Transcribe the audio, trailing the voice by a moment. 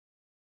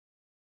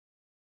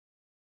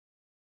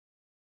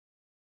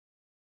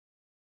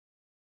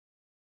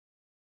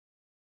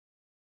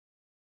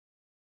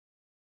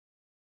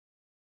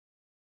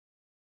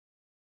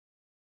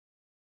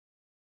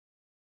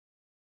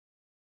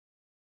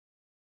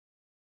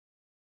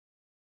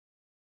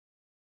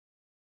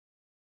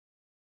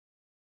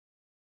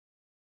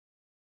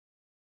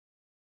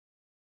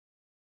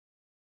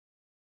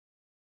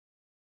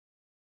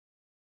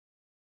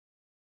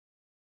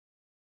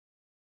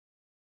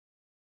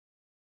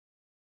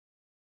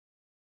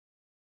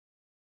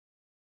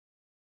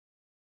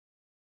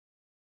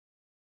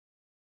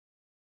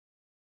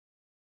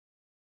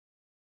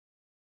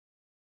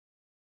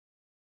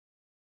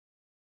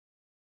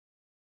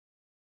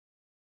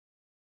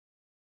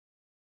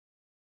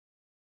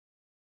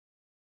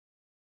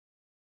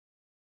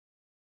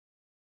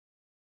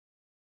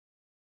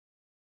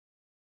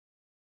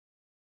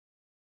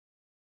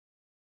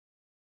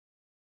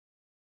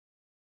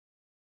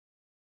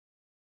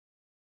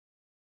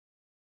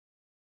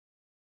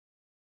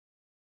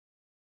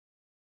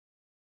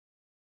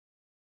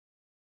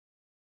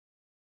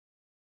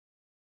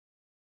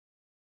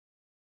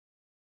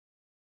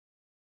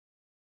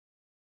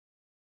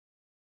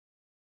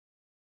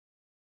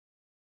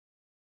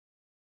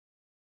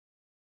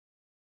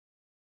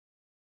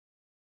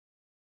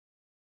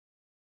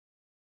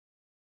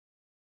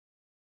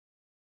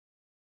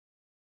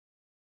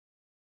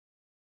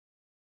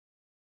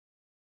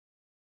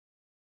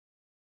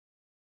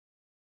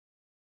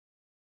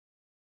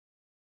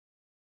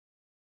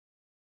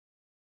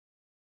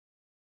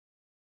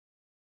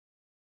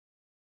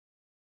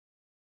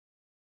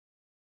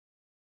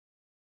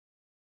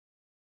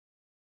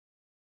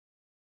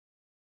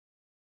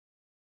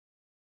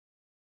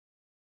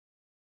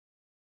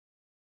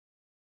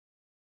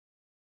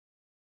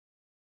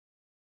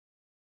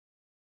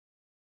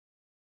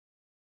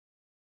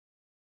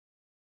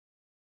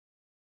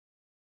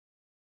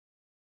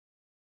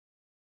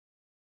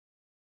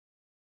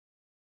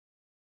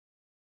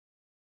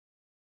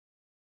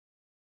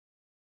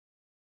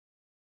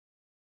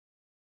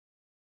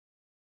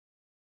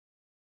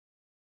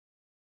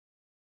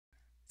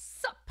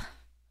Sup?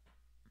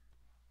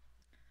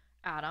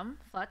 Adam,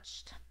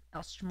 Fletched,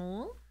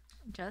 Elstmul,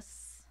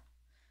 Jess.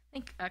 I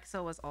think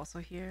EXO was also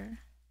here.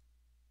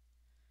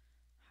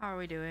 How are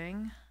we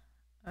doing?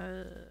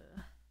 I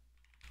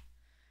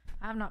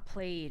have not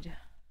played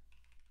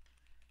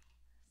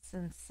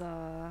since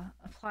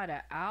applied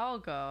to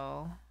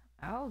Algo.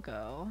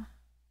 Algo?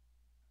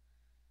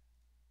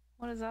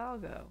 What is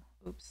Algo?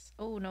 Oops.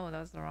 Oh no, that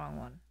was the wrong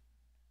one.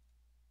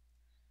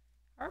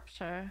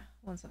 Arpshire.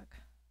 One sec.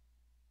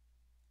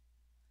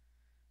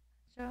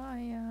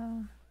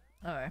 Joya.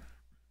 Okay.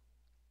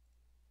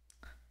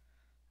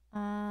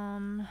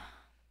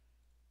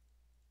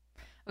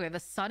 Okay, the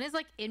sun is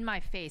like in my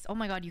face. Oh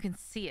my god, you can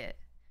see it.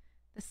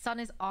 The sun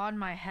is on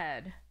my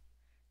head.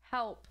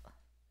 Help.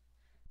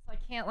 So I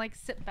can't like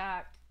sit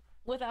back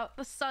without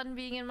the sun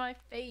being in my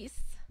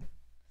face.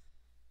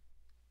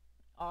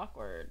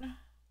 Awkward.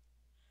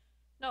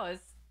 No,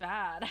 it's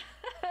bad.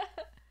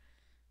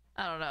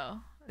 I don't know.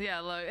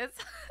 Yeah, look, it's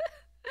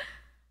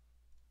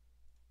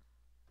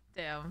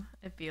damn,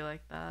 it'd be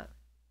like that.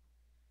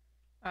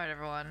 Alright,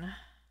 everyone.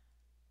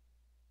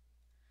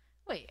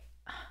 Wait,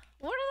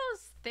 what are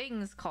those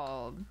things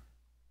called?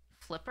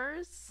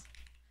 Flippers?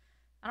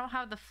 I don't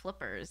have the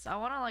flippers. I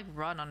want to like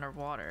run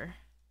underwater.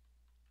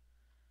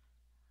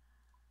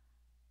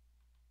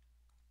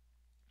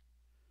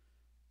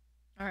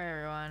 Alright,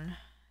 everyone.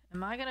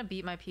 Am I gonna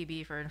beat my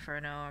PB for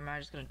Inferno, or am I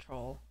just gonna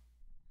troll?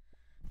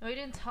 No, you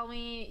didn't tell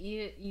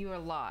me you were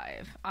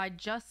live. I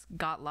just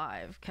got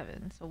live,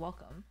 Kevin, so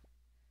welcome.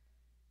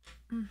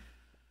 How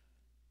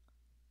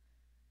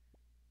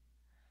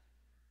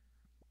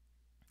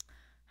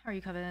are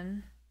you,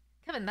 Kevin?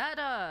 Kevin,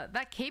 that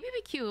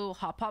KBBQ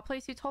hot pot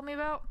place you told me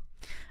about,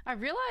 I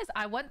realized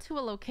I went to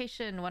a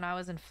location when I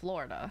was in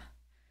Florida.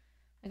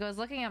 Like, I was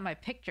looking at my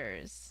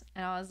pictures,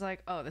 and I was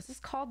like, oh, this is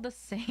called the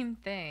same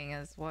thing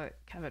as what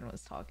Kevin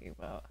was talking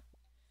about.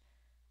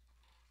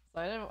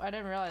 So I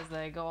didn't realize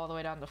they go all the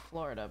way down to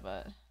Florida,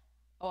 but...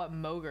 Oh, at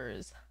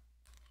Mogers.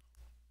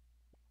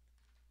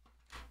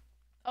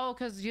 Oh,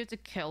 because you have to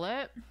kill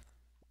it?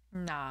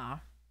 Nah.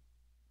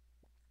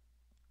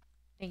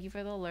 Thank you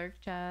for the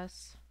lurk,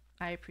 Jess.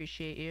 I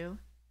appreciate you.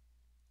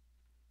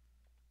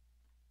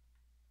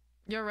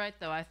 You're right,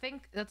 though. I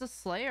think that's a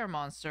Slayer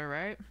monster,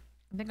 right?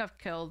 I think I've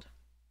killed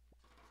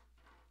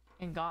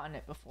and gotten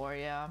it before,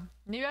 yeah.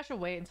 Maybe I should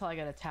wait until I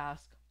get a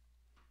task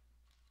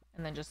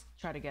and then just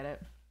try to get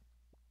it.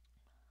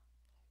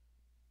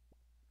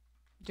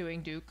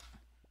 Doing Duke.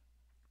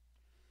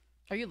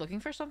 Are you looking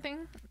for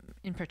something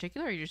in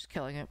particular, or are you just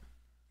killing it?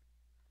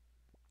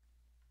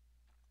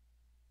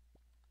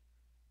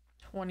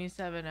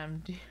 27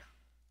 MD.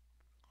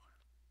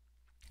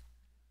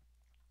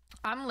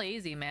 I'm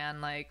lazy,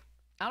 man. Like,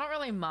 I don't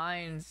really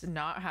mind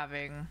not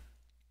having...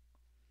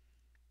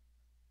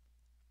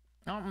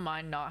 I don't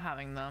mind not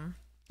having them.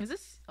 Is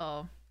this...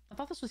 Oh, I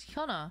thought this was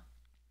Hyuna.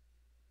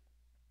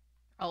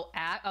 Oh,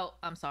 oh,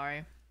 I'm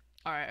sorry.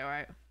 Alright,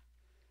 alright.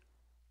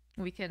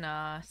 We can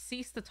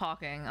cease the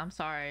talking. I'm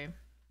sorry.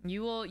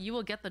 You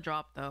will get the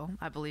drop, though.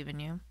 I believe in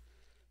you.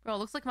 Bro, it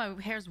looks like my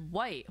hair's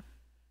white.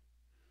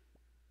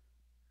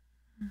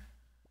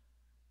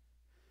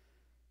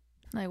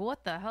 Like,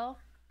 what the hell?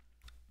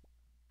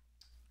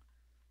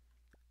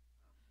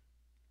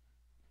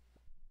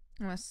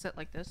 I'm gonna sit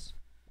like this.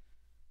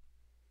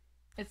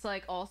 It's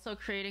like also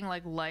creating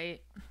like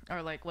light,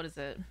 or like, what is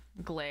it?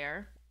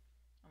 Glare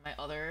on my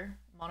other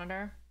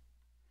monitor.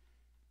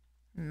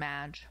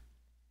 Madge.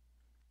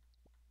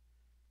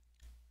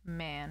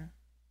 Man.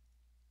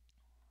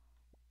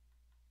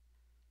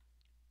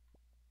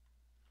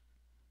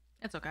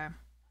 It's okay.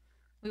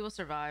 We will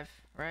survive,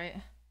 right?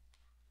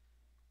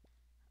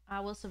 I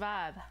will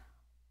survive.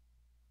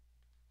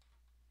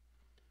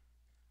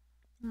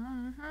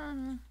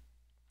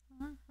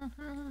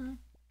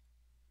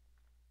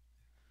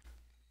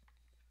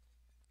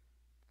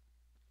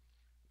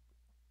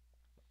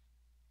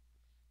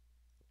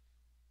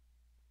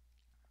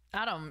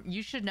 Adam,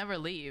 you should never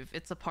leave.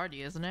 It's a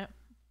party, isn't it?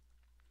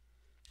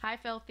 Hi,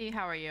 Filthy.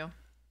 How are you?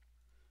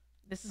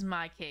 This is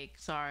my cake.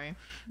 Sorry.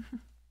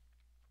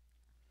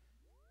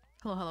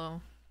 Hello,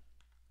 hello.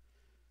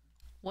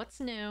 What's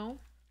new?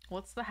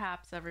 What's the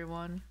haps,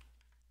 everyone?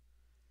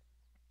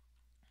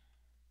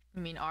 I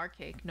mean, our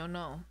cake. No,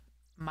 no.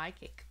 My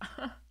cake.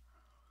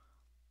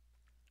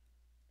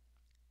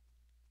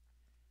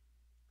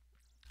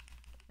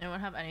 Anyone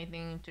have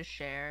anything to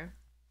share?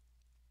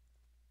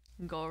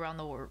 Go around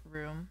the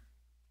room.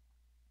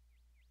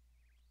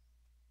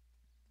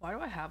 Why do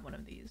I have one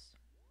of these?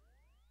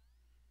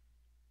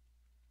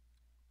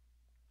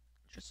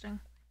 Interesting.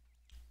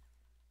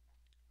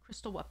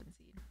 Crystal weapon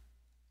seed.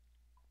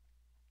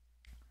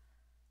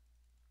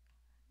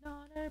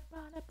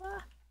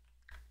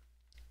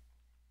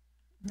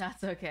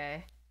 That's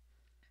okay.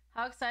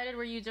 How excited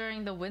were you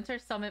during the Winter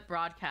Summit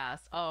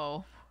broadcast?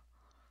 Oh,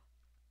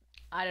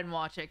 I didn't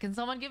watch it. Can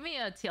someone give me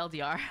a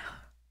TLDR?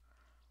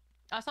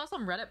 I saw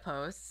some Reddit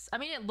posts. I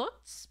mean, it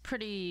looked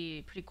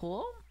pretty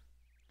cool.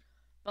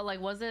 But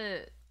like, was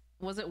it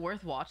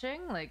worth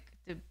watching? Like,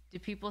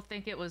 did people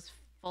think it was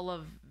full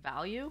of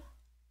value.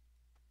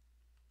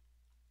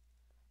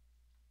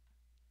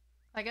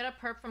 I get a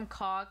perp from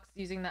Cox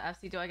using the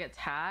FC. Do I get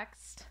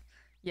taxed?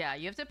 Yeah,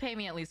 you have to pay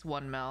me at least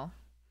 1 mil.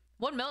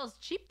 1 mil is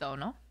cheap though,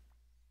 no?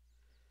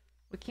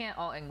 We can't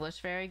all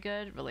English very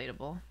good.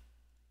 Relatable.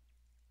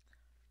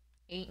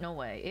 Ain't no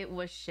way. It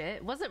was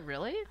shit. Was it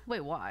really? Wait,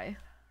 why?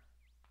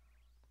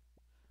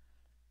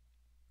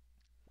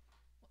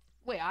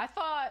 Wait, I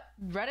thought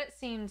Reddit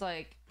seemed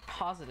like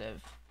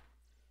positive.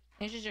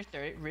 English is your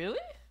third. Really?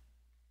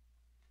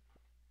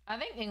 I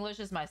think English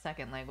is my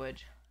second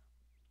language.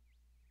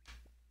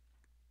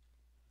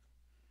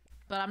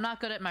 But I'm not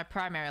good at my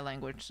primary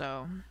language,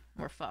 so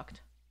we're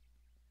fucked.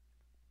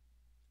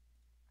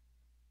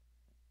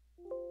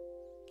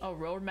 Oh,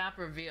 roadmap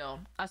reveal.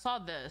 I saw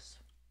this.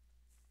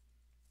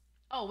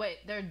 Oh,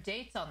 wait. There are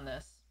dates on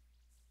this.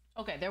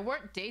 Okay, there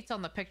weren't dates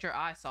on the picture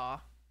I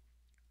saw.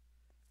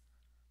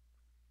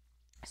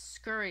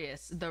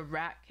 Scurious, the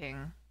Rat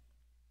King.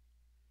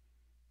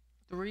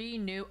 3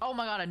 new... Oh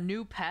my god, a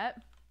new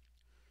pet?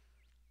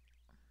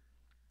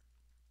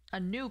 A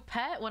new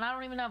pet when I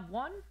don't even have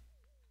one?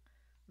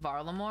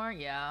 Varlamore?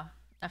 Yeah.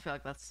 I feel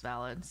like that's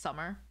valid.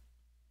 Summer.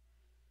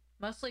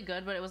 Mostly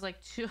good, but it was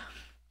like 2...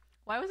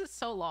 Why was it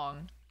so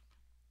long?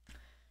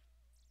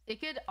 It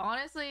could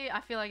honestly...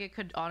 I feel like it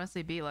could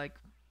honestly be like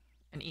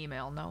an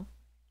email, no?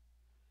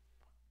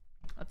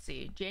 Let's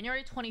see.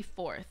 January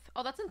 24th.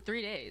 Oh, that's in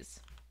 3 days.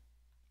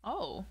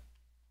 Oh.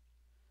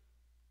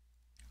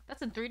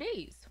 That's in 3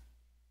 days.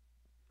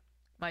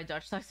 My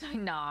Dutch sucks.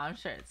 Nah, I'm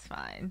sure it's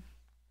fine.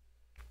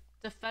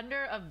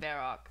 Defender of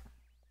Varrock.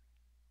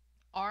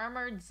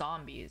 Armored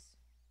zombies.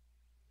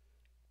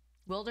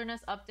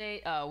 Wilderness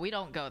update. Oh, we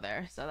don't go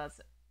there, so that's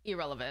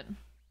irrelevant.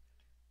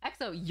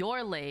 Exo,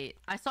 you're late.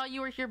 I saw you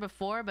were here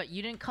before, but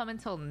you didn't come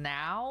until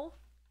now.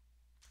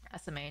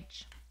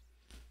 SMH.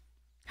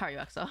 How are you,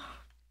 Exo?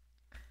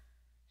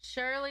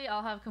 Surely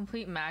I'll have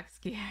complete max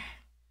gear.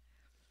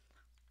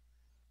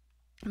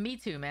 Me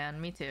too, man.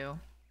 Me too.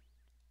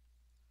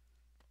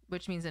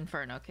 Which means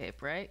Inferno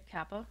Cape, right?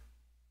 Kappa?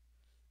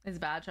 It's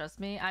bad, trust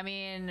me. I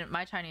mean,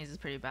 my Chinese is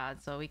pretty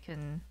bad, so we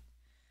can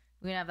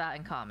have that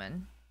in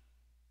common.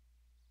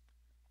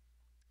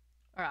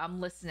 Alright, I'm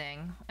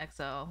listening,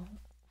 Exo.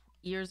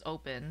 Ears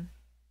open.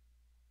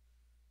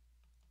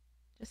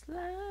 Just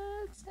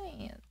let's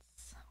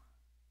dance.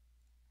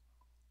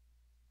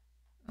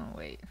 Oh,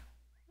 wait.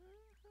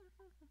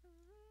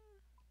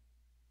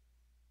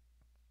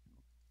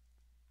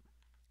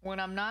 When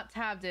I'm not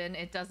tabbed in,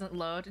 it doesn't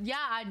load.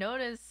 Yeah, I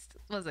noticed.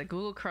 Was it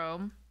Google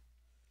Chrome?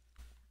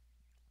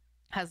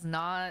 Has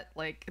not,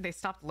 like, they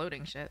stopped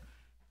loading shit.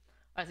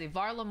 I see.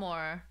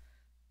 Varlamore,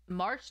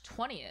 March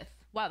 20th.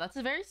 Wow, that's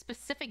a very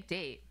specific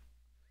date.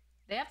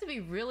 They have to be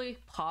really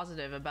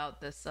positive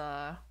about this,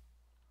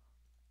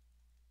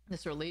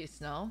 this release,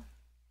 no?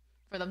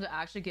 For them to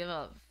actually give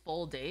a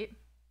full date.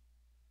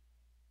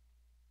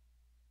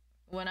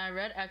 When I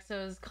read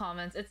Exo's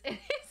comments, it's in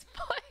his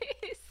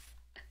place.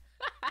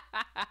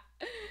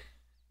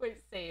 Wait,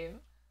 save.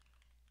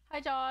 Hi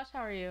Josh, how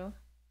are you?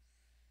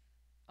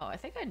 Oh, I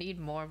think I need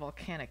more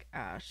volcanic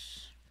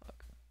ash.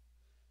 Fuck.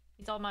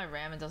 He's all my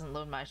RAM and doesn't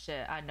load my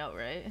shit. I know,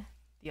 right?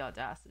 The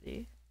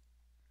audacity.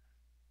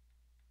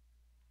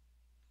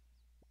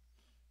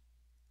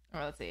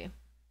 Alright, let's see.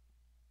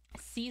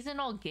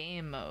 Seasonal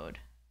game mode.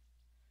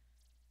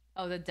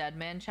 Oh, the Dead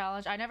Man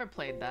challenge? I never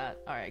played that.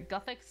 Alright,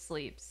 Gothic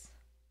Sleeps.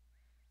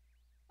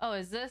 Oh,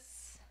 is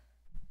this...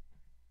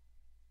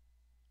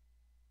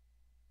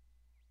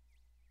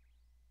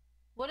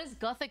 What is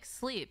Gothic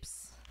Sleeps?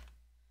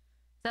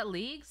 Is that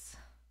Leagues?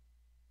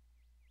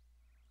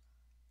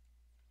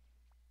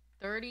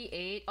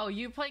 38. Oh,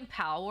 you playing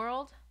Pal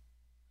World?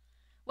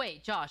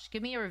 Wait, Josh,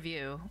 give me a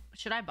review.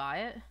 Should I buy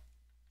it?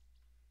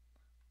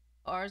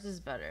 Ours is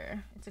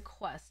better. It's a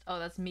quest. Oh,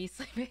 that's me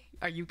sleeping.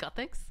 Are you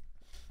Gothics?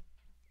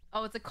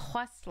 Oh, it's a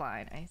quest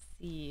line. I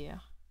see.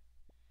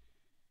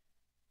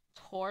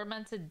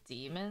 Tormented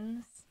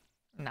Demons?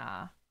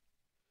 Nah.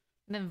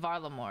 And then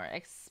Varlamore.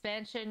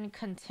 Expansion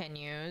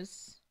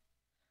continues.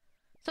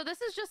 So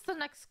this is just the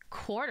next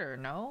quarter,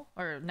 no?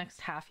 Or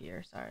next half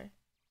year, sorry.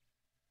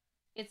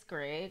 It's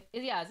great.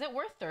 Yeah, is it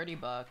worth 30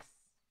 bucks?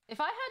 If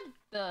I had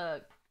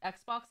the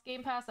Xbox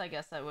Game Pass, I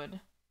guess I would.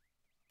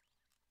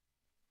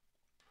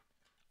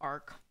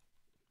 Ark.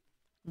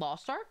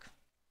 Lost Ark?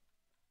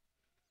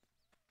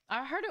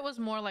 I heard it was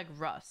more like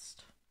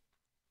Rust.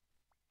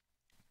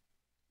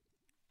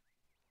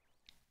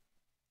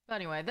 But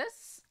anyway,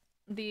 this...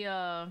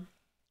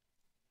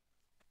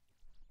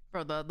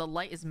 Bro, the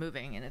light is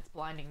moving and it's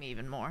blinding me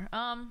even more.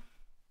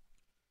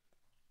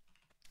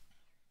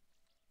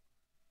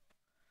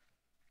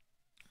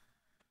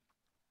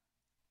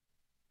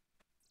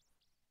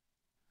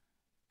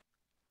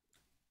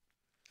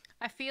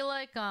 I feel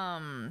like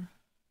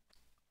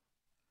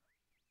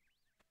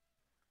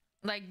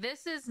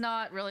this is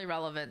not really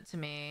relevant to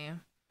me.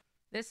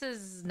 This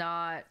is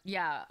not...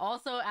 Yeah,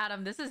 also,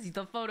 Adam, this is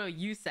the photo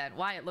you sent.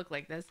 Why it looked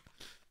like this.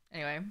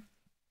 Anyway.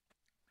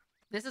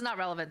 This is not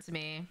relevant to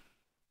me.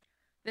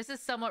 This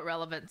is somewhat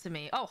relevant to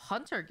me. Oh,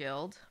 Hunter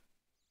Guild.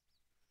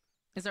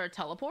 Is there a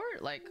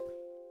teleport? Like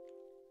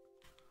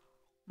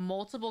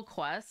multiple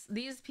quests?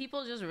 These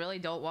people just really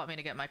don't want me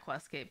to get my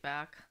quest cape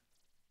back.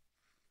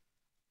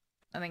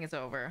 I think it's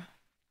over.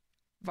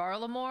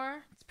 Varlamore,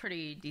 it's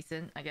pretty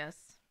decent, I guess.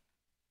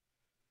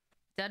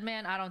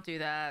 Deadman, I don't do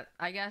that.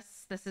 I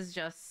guess this is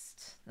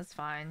just... That's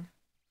fine.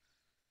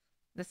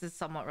 This is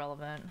somewhat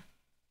relevant.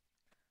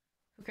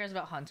 Who cares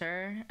about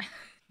Hunter?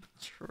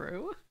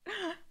 True.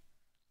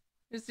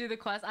 Just do the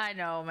quest. I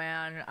know,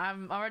 man.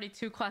 I'm already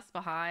 2 quests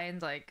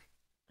behind. Like,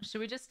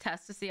 should we just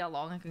test to see how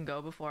long I can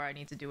go before I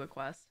need to do a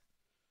quest?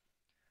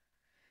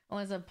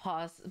 Only as a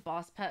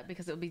boss pet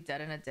because it'll be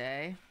dead in a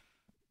day.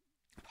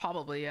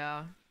 Probably,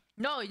 yeah.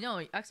 No,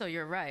 Exo,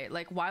 you're right.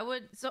 Like, why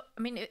would... So,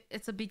 I mean,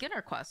 it's a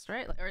beginner quest,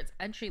 right? Or it's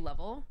entry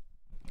level.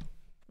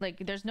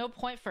 Like, there's no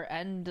point for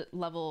end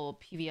level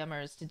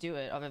PVMers to do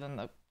it other than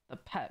the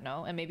pet,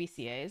 no? And maybe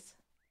CAs.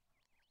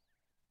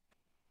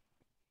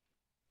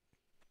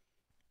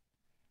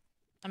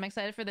 I'm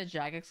excited for the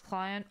Jagex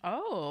client.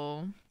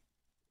 Oh.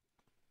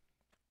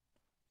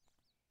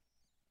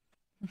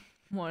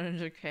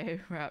 100k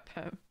rat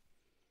pet.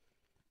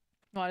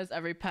 Why does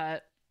every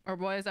pet... Or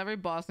why does every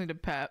boss need a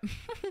pet?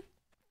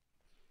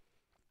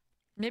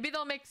 Maybe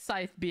they'll make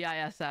Scythe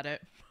BIS at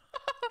it.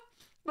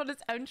 But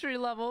it's entry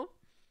level.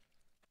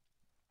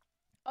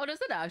 Oh,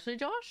 does it actually,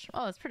 Josh?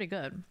 Oh, that's pretty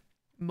good.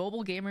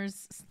 Mobile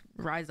gamers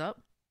rise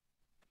up.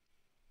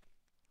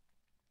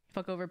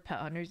 Fuck over pet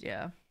hunters,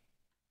 yeah.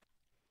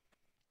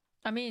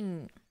 I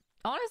mean,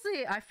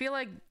 honestly, I feel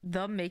like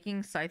them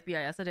making Scythe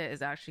BIS at it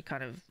is actually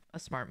kind of a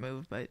smart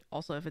move. But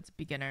also, if it's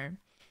beginner,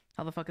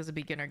 how the fuck is a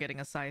beginner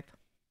getting a Scythe?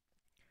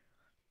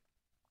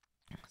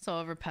 So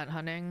over pet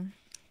hunting...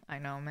 I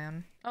know,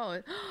 man.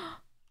 Oh,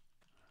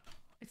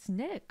 it's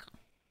Nick.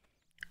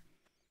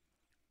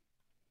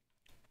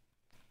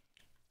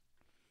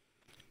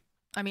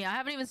 I mean, I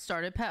haven't even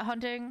started pet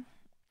hunting,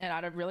 and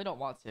I really don't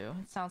want to.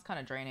 It sounds kind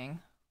of draining.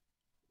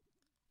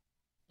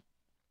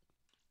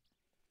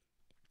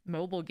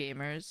 Mobile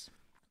gamers.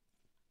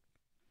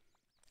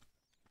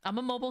 I'm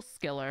a mobile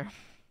skiller.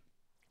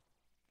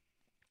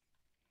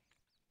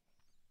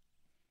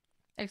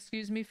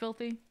 Excuse me,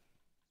 filthy.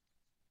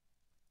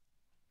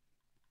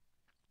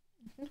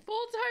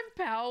 Full-time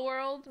Pal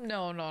World?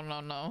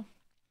 No.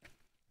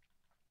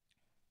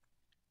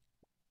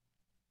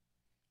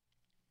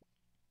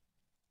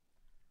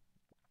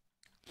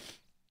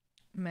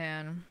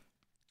 Man.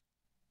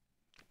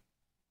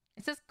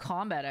 It says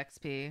combat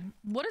XP.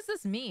 What does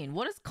this mean?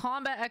 What does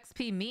combat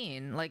XP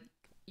mean? Like,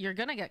 you're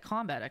gonna get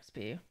combat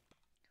XP.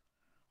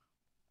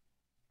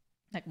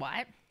 Like,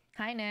 what?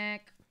 Hi,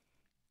 Nick.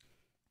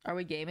 Are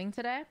we gaming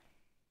today?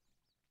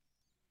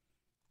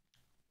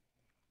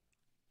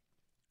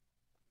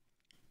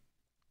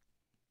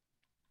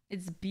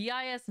 It's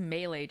BIS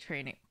melee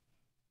training.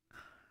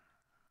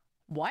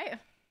 What?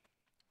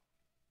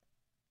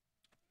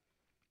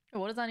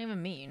 What does that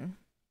even mean?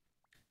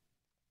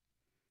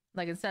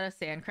 Like, instead of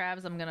sand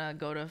crabs, I'm gonna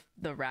go to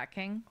the Rat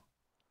King.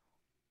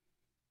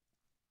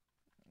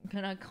 I'm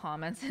gonna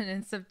comment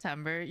in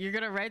September. You're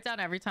gonna write down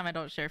every time I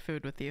don't share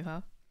food with you,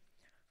 huh?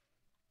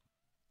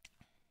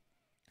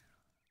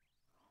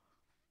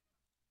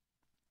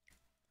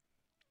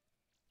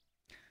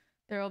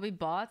 There will be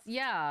bots?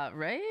 Yeah,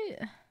 right?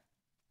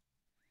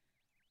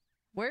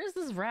 Where is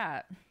this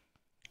rat?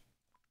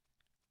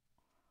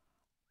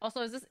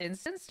 Also, is this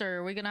instanced, or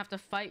are we gonna have to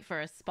fight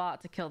for a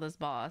spot to kill this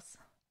boss?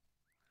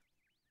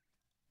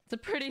 It's a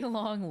pretty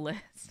long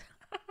list.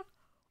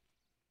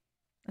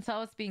 That's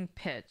how it's being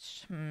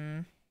pitched.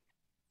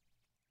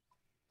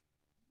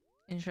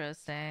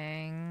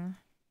 Interesting.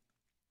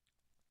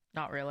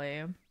 Not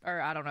really.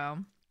 Or, I don't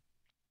know.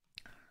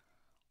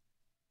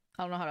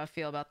 I don't know how to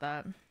feel about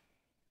that.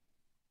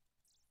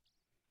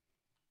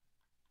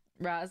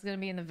 Rat is gonna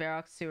be in the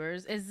Varrock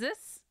sewers. Is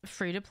this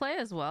free to play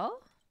as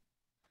well?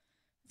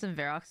 It's in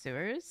Varrock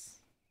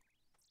sewers.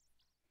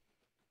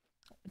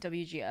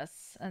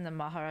 WGS and the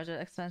Maharaja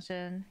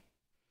extension.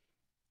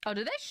 Oh,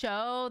 did they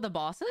show the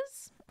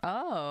bosses?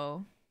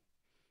 Oh.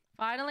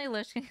 Finally,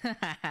 Lich King.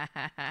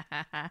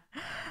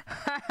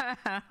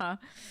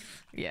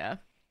 Yeah.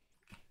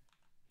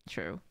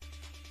 True.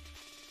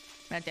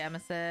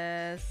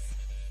 Madamesis.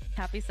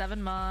 Happy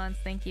 7 months.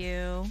 Thank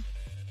you.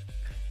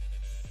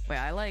 Wait,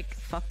 I like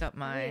fucked up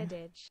my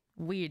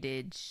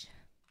weirdage.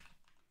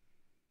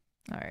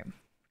 Alright.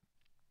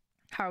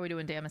 How are we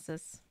doing,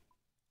 Damesis?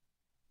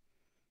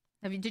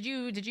 Did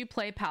you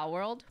play Pal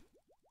World?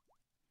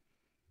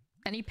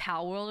 Any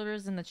Pal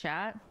Worlders in the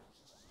chat?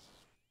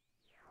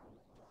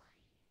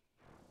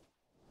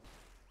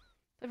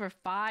 Play for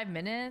 5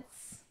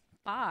 minutes?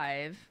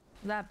 5?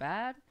 Is that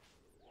bad?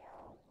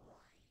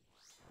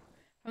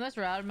 From this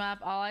roadmap,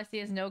 all I see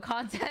is no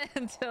content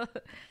until...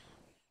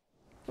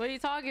 What are you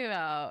talking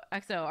about?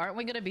 EXO, aren't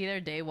we gonna be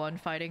there day 1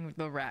 fighting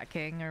the Rat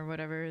King or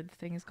whatever the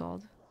thing is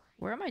called?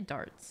 Where are my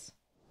darts?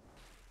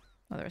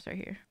 Oh, there's right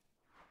here.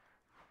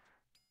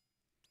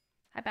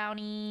 Hi,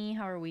 Bounty.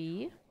 How are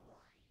we?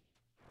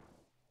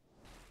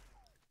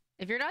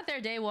 If you're not there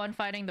day 1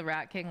 fighting the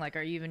Rat King, like,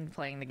 are you even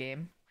playing the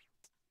game?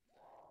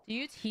 Do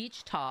you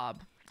teach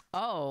Tob?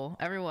 Oh,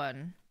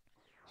 everyone.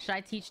 Should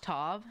I teach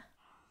Tob?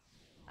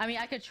 I mean,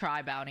 I could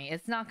try Bounty.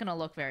 It's not gonna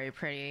look very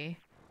pretty.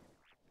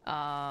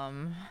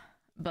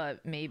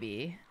 But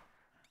maybe.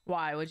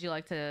 Why? Would you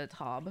like to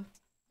Tob?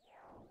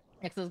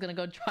 X is gonna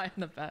go try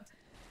in the back.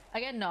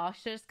 I get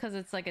nauseous because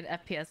it's like an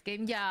FPS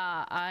game.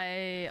 Yeah,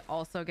 I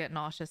also get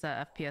nauseous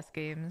at FPS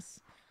games.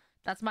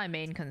 That's my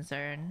main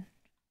concern.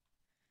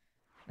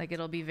 Like,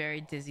 it'll be very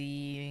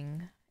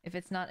dizzying. If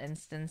it's not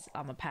instance,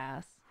 I'm a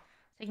pass.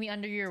 Take me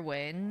under your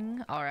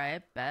wing.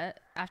 Alright,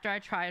 bet. After I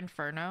try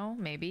Inferno,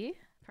 maybe?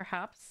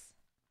 Perhaps?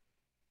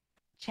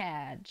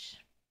 Chadge.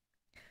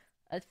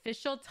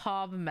 Official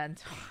Tob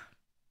mentor.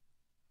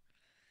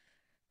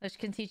 Which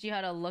can teach you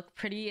how to look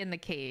pretty in the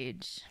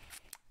cage.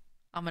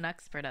 I'm an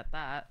expert at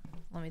that,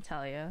 let me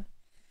tell you.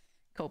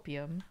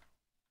 Copium.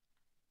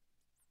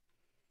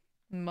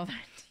 Mother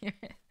dear.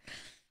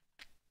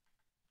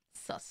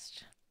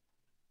 Sussed.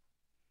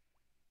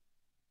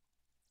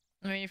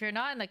 I mean, if you're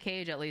not in the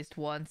cage at least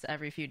once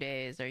every few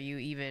days, are you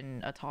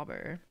even a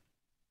tobber?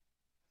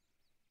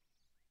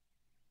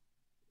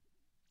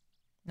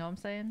 Know what I'm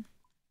saying?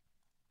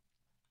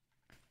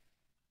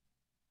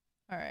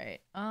 Alright,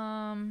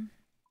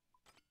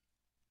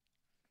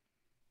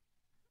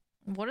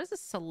 what is a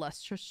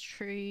Celestrus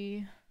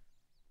tree?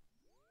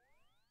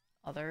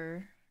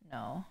 Other?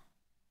 No.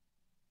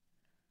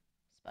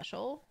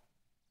 Special?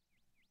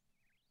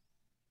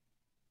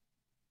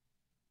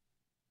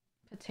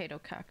 Potato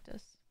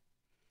cactus.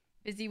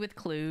 Busy with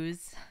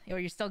clues. Oh,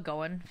 you're still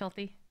going,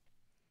 filthy?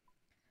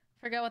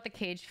 Forget what the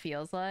cage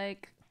feels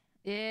like.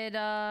 It,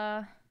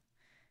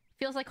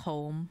 feels like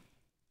home.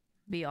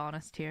 Be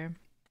honest here.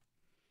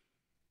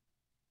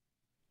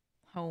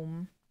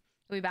 Home.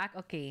 Are we back?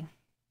 Okay.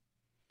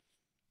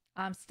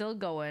 I'm still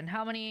going.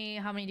 How many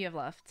do you have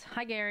left?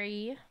 Hi,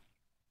 Gary.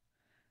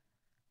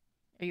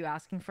 Are you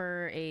asking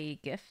for a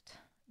gift?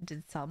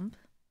 Did some?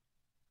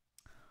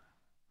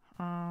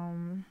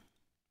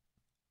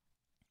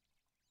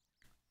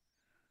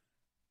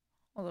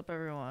 Hold up,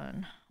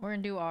 everyone. We're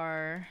gonna do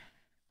our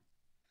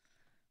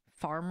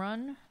farm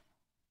run.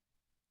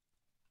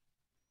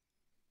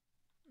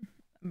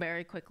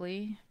 Very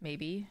quickly,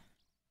 maybe.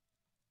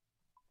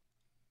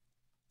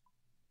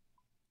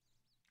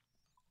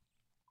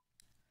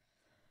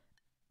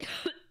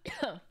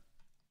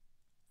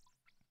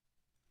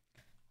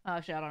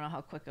 Actually, I don't know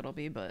how quick it'll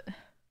be, but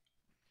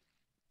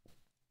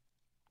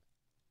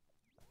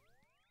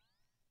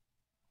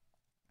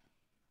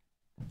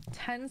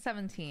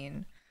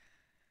 10:17.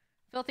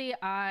 Filthy,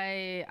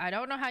 I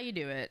don't know how you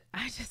do it.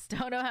 I just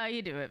don't know how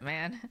you do it,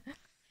 man.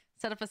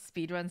 Set up a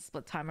speedrun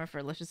split timer for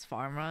Alicia's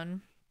farm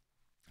run.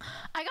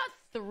 I got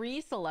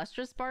 3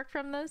 Celestris bark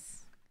from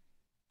this.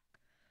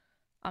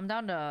 I'm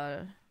down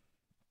to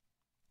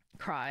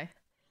cry.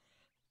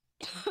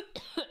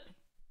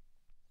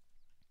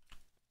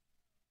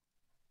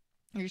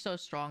 You're so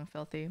strong,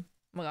 Filthy. Oh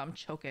my god, I'm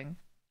choking.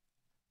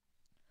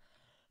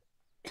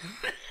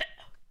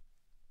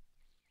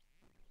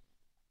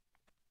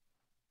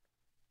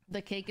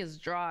 The cake is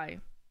dry.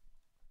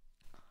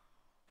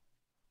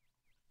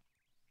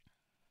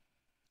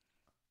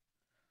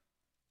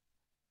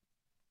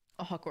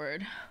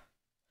 Awkward.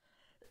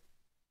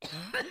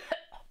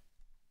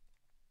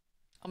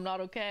 I'm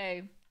not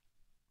okay.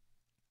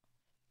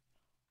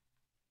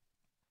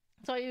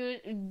 So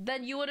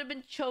then you would have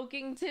been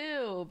choking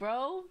too,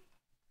 bro.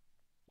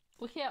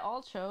 We can't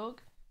all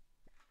choke.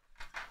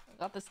 I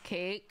got this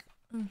cake.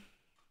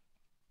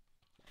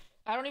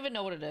 I don't even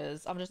know what it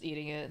is. I'm just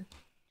eating it.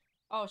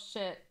 Oh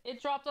shit.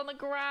 It dropped on the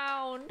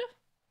ground.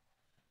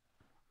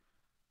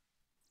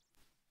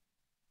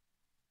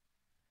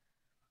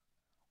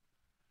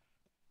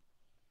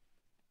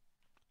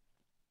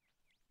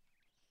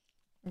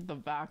 The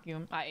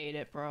vacuum. I ate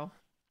it, bro.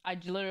 I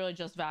literally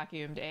just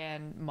vacuumed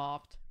and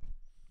mopped.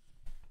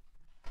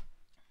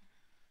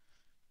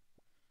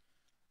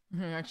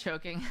 You're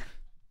choking.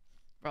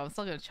 Bro, I'm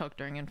still gonna choke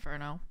during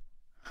Inferno.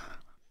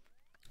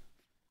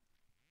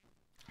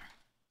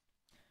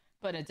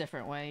 But in a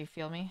different way, you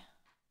feel me?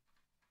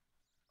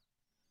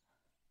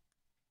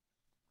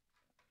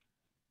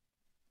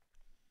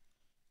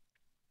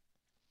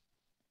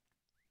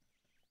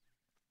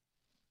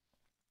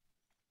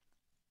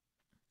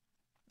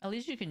 At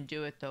least you can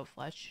do it though,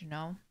 Fletch, you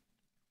know?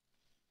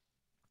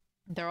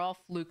 They're all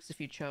flukes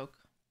if you choke.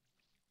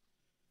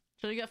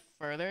 Should we get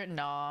further?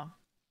 Nah.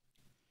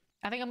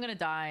 I think I'm gonna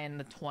die in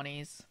the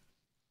 20s.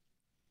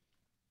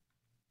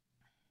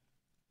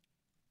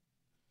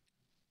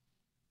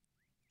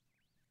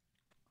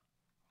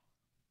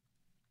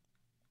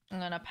 I'm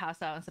gonna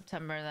pass out in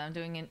September. Then I'm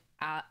doing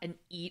an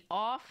eat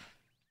off.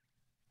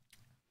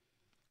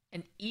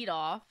 An eat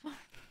off.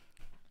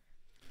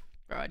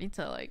 Bro, I need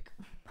to like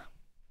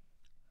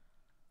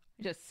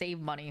just save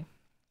money.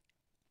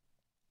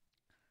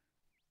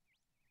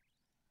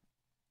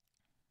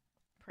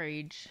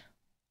 Prage.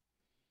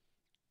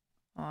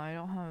 Oh, I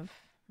don't have.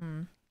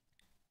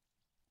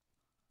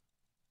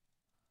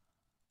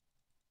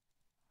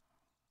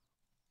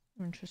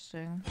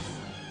 Interesting.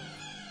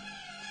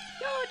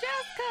 Yo,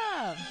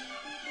 Jessica!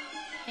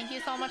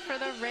 so much for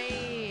the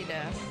raid.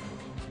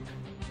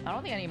 I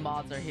don't think any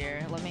mods are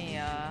here. Let me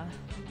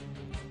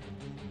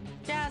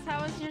Jazz,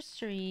 how was your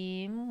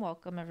stream?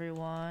 Welcome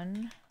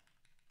everyone.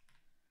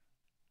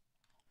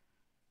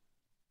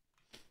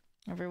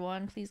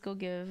 Everyone, please go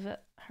give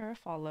her a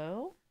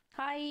follow.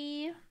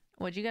 Hi.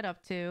 What'd you get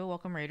up to?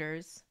 Welcome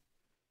raiders.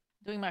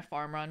 Doing my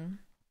farm run.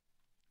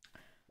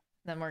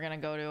 Then we're gonna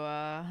go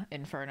to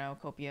Inferno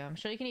Copium. I'm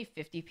sure you can eat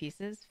 50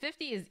 pieces.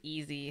 50 is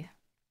easy.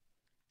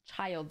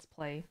 Child's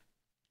play.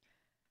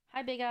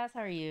 Hi big ass,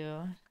 how are you?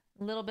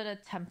 A little bit of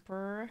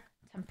Tempros.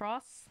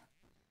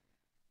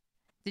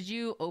 Did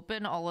you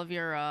open all of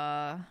your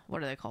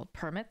what are they called?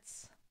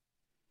 Permits?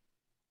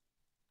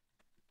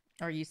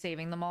 Are you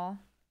saving them all?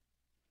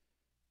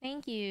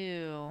 Thank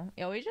you.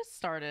 Yeah, we just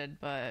started,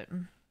 but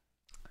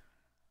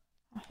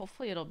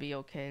hopefully it'll be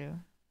okay.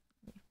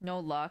 No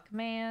luck,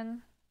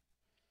 man.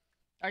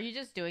 Are you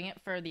just doing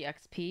it for the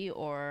XP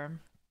or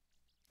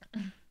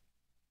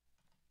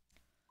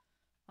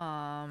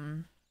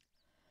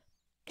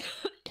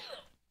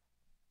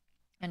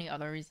any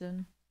other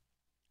reason?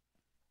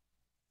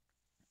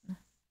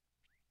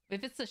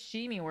 If it's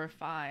sashimi, we're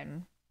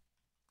fine.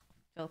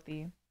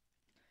 Filthy.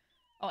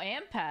 Oh,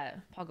 and pet.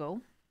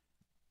 Puggo.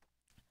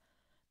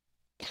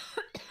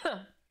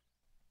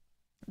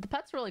 The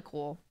pet's really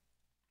cool.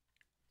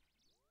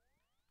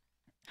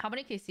 How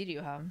many KC do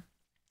you have?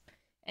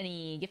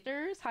 Any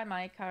gifters? Hi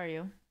Mike, how are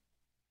you?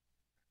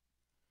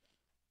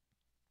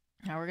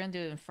 Now we're gonna do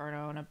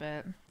Inferno in a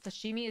bit.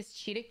 Sashimi is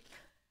cheating.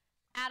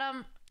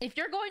 Adam, if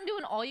you're going to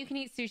an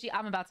all-you-can-eat sushi,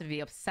 I'm about to be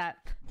upset.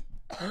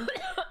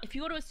 If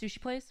you go to a sushi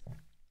place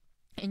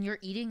and you're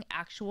eating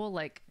actual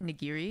like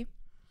nigiri,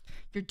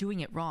 you're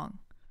doing it wrong.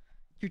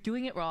 You're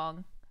doing it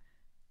wrong,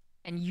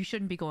 and you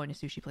shouldn't be going to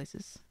sushi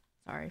places.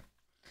 Sorry.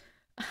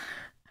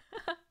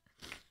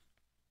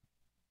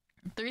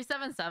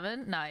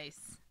 377,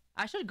 nice.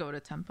 I should go to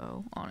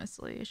Tempo,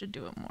 honestly. I should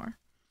do it more.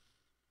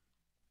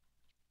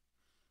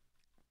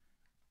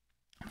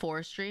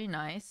 Forestry,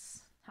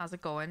 nice. How's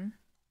it going?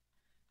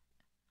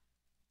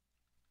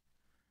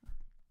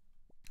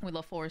 We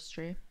love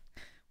forestry.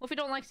 Well, if you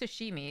don't like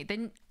sashimi,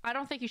 then I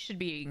don't think you should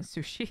be eating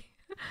sushi.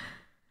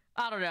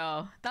 I don't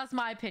know. That's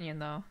my opinion,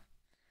 though.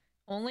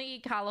 Only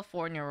eat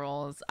California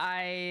rolls.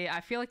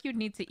 I feel like you'd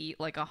need to eat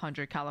like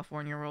 100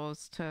 California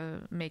rolls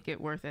to make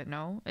it worth it,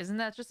 no? Isn't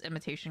that just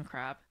imitation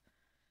crab?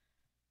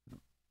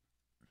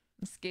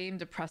 This game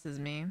depresses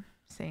me.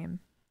 Same.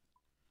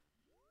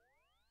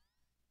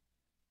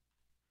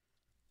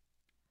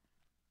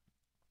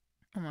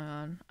 Oh my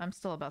god. I'm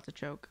still about to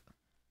choke.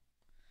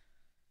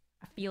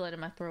 I feel it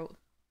in my throat.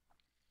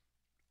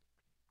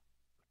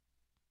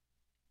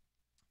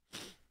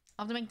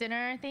 I'll have to make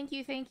dinner. Thank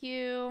you, thank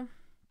you.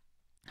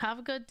 Have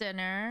a good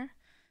dinner.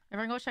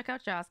 Everyone go check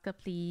out Jaska,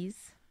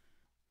 please.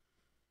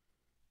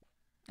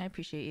 I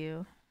appreciate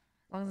you.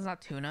 As long as it's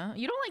not tuna.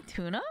 You don't like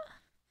tuna?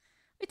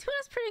 Wait,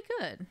 tuna's pretty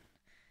good.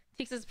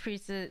 Teaks is a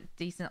pretty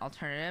decent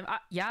alternative.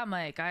 Yeah,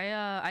 Mike.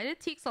 I did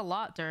Teaks a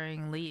lot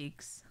during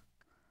leagues.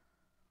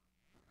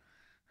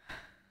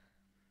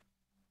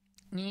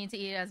 You need to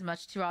eat as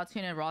much raw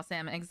tuna and raw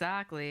salmon.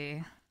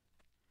 Exactly.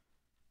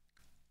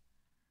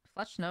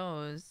 Fletch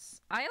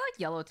knows. I like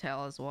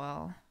yellowtail as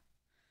well.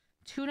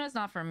 Tuna's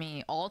not for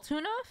me. All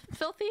tuna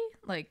filthy?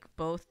 Like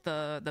both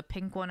the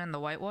pink one and the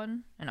white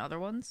one and other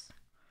ones?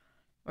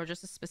 Or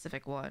just a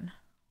specific one?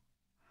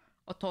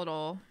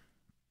 Otoro.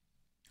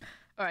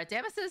 Alright,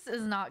 Damasus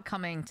is not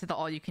coming to the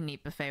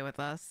all-you-can-eat buffet with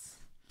us.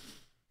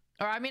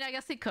 Or, I mean, I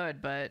guess he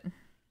could, but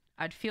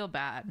I'd feel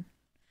bad.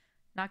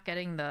 Not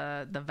getting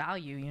the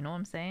value, you know what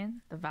I'm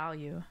saying? The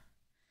value.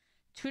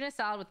 Tuna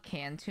salad with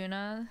canned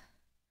tuna.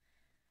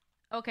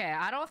 Okay,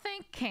 I don't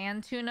think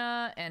canned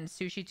tuna and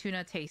sushi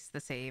tuna taste the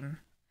same.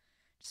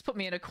 Just put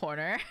me in a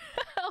corner.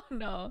 Oh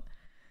no.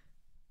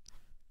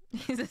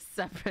 He's a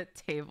separate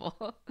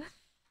table.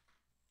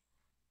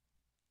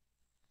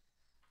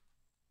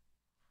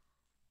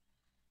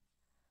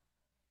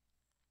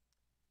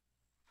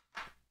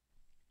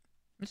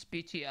 It's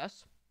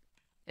BTS.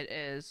 It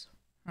is.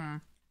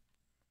 I'm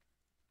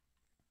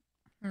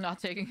not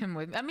taking him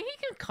with me. I mean,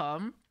 he can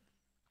come.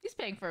 He's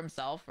paying for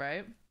himself,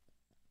 right?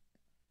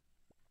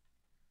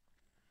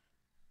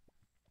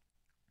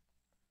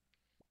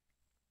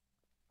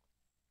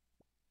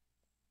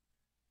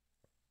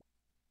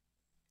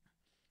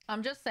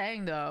 I'm just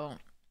saying though,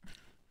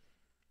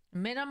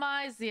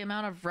 minimize the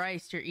amount of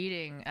rice you're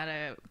eating at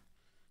a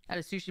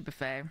sushi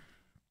buffet.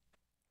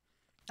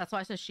 That's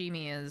why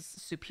sashimi is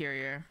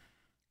superior.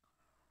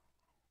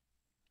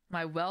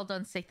 My well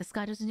done steak. This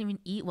guy doesn't even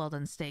eat well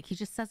done steak. He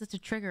just says it to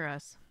trigger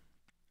us.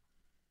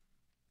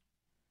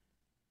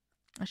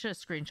 I should have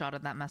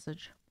screenshotted that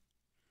message.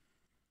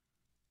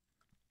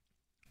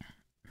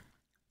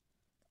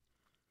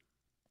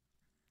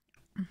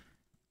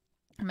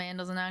 Man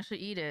doesn't actually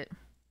eat it.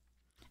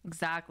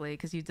 Exactly,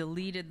 because you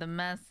deleted the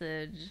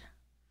message.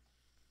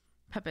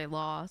 Pepe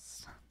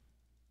lost.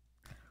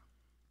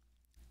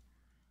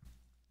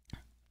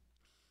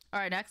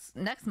 Alright,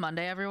 next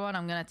Monday, everyone,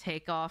 I'm gonna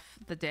take off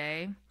the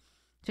day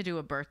to do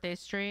a birthday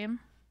stream.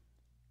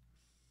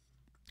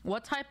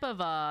 What type of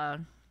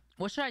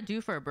what should I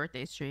do for a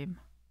birthday stream?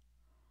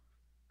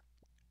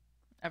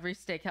 Every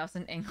steakhouse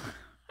in England.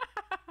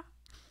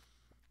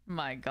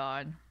 My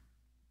god.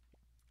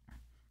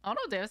 I don't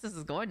know if Davis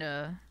is going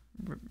to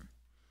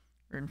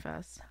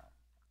Runefest.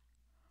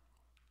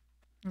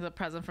 The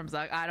present from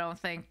Zug. I don't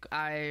think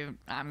I'm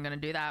gonna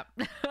do that.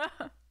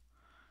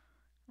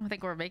 I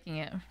think we're making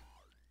it.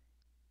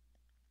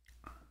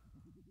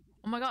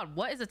 Oh my god,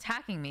 what is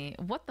attacking me?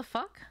 What the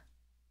fuck?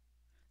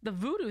 The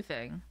voodoo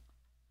thing.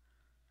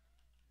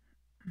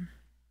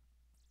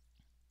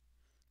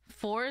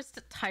 Forced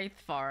tithe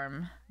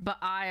farm, but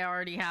I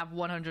already have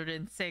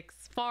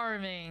 106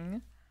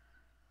 farming.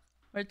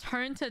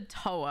 Return to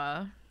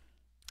Toa.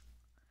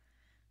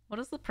 What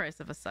is the price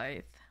of a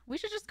scythe? We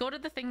should just go to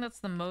the thing that's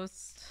the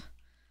most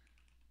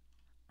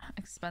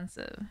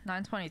expensive.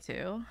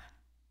 922.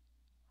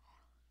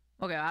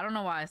 Okay, I don't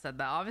know why I said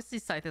that. Obviously,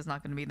 scythe is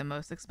not going to be the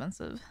most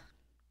expensive.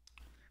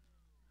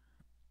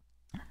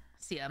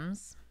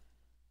 CMs.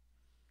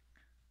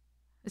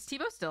 Is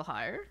Tebow still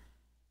higher?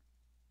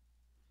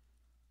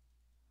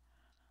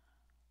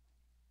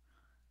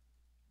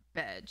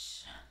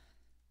 Bedge.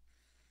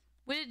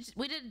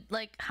 We did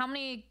like, how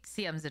many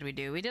CMs did we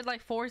do? We did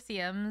like 4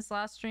 CMs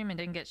last stream and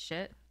didn't get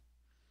shit.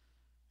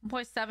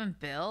 1.7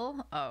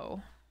 bill?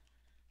 Oh.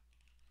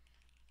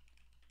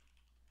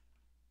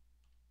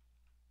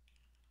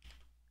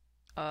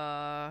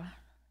 Oh,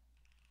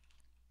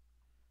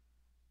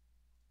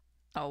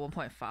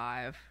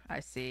 1.5. I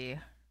see.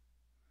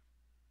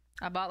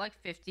 I bought like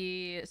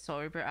 50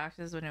 solar repair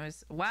axes when it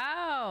was...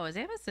 Wow,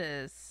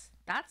 Zamesis.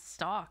 That's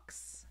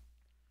stocks.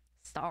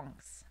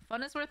 Stonks.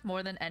 Fun is worth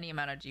more than any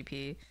amount of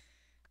GP.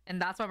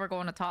 And that's why we're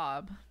going to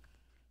Tob.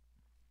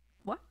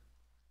 What?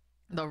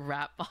 The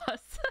rat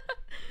boss.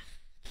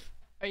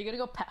 Are you gonna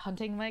go pet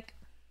hunting, Mike?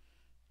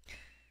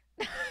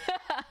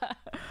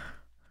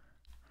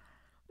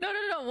 No.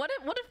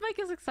 What if Mike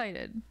is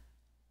excited?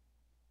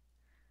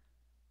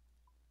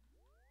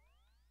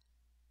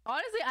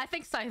 Honestly, I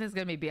think Scythe is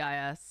gonna be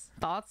BIS.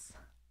 Thoughts?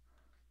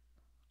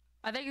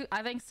 I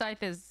think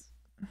Scythe is...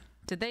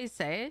 Did they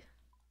say?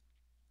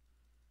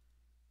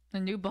 A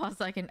new boss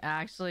I can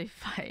actually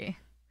fight.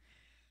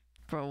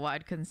 For a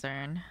wide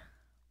concern.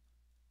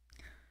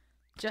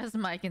 Just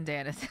Mike and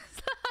Danis.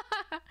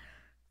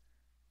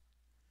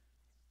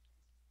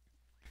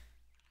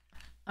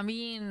 I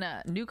mean,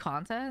 new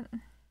content?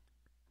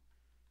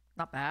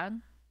 Not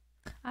bad.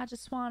 I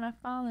just wanna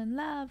fall in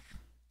love.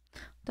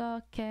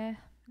 Doke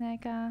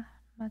nega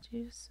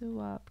majusu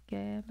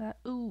upke but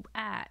ooh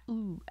ah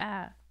ooh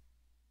ah.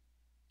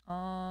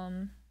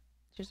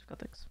 Cheers for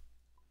things.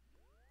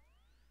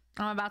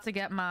 I'm about to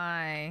get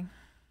my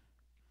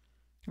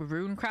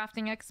rune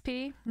crafting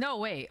XP. No,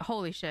 wait,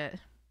 holy shit.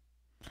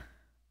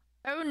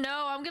 Oh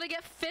no, I'm gonna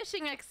get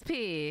fishing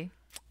XP.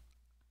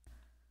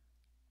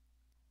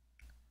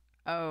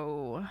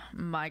 Oh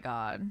my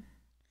god.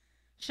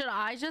 Should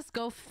I just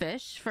go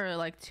fish for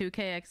like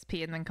 2k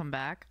XP and then come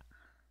back?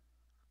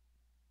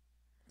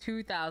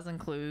 2,000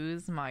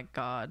 clues, my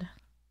god.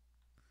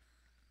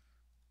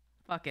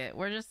 Fuck it,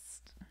 we're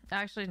just...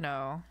 Actually,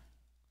 no.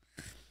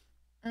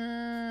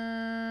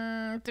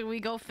 Do we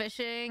go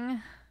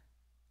fishing?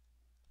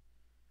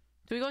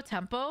 Do we go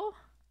tempo?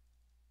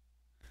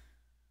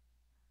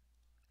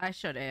 I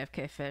should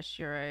AFK fish,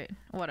 you're right.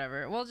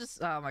 Whatever, we'll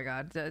just... Oh my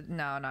god,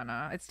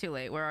 no. It's too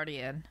late, we're already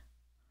in.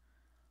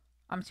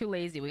 I'm too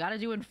lazy. We gotta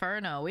do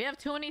Inferno. We have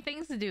too many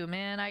things to do,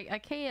 man. I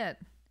can't.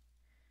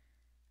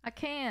 I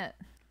can't.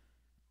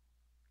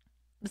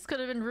 This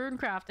could have been rune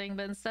crafting,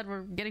 but instead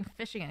we're getting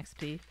fishing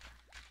XP.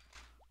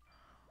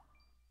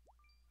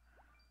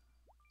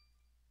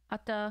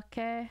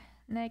 Atake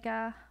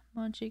nega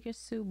monchiga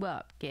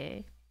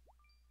subapke.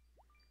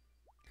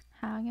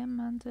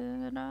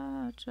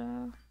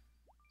 Hagamantaraja.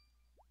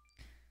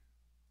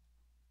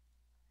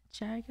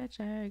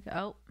 Charga.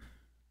 Oh.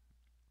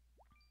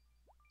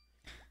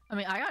 I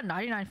mean, I got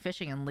 99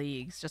 fishing in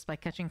leagues just by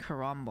catching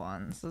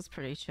karambans. That's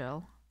pretty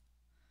chill.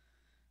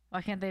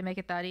 Why can't they make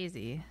it that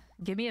easy?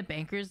 Give me a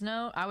banker's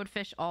note. I would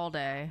fish all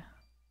day.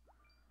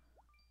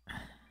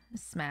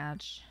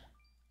 Smash.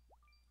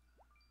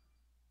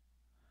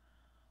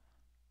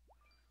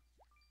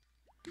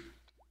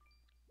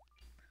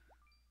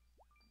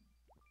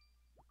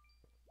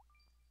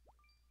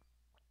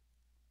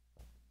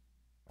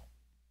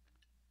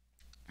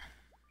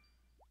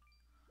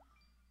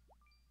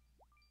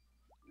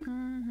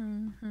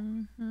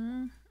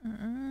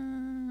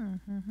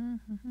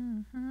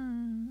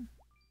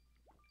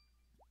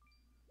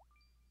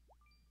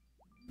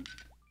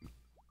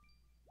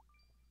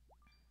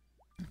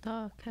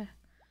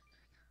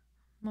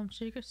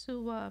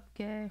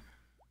 Okay.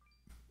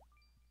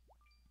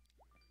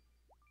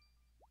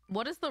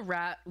 What does the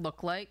rat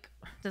look like?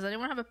 Does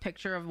anyone have a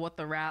picture of what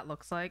the rat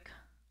looks like?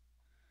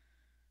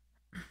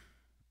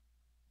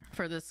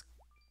 For this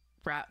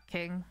rat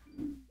king?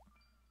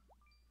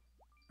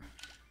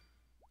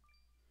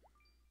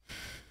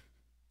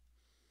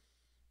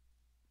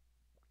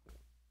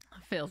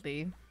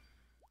 Filthy.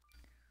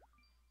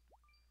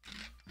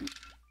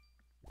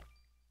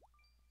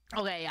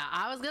 Okay, yeah,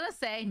 I was gonna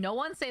say no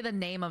one say the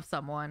name of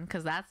someone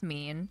because that's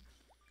mean.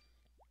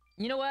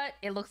 You know what?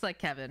 It looks like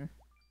Kevin.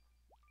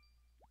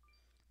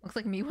 Looks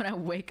like me when I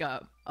wake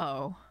up.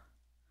 Oh.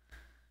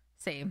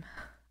 Same.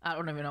 I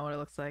don't even know what it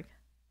looks like.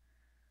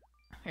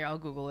 Here, I'll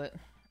Google it.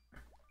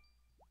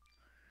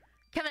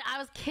 Kevin, I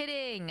was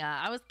kidding.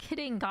 I was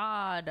kidding,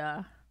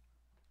 God.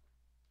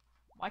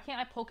 Why can't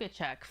I poke it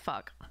check?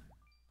 Fuck.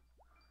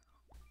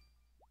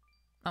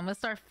 I'm gonna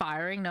start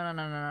firing. No, no,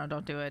 no, no, no.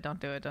 Don't do it. Don't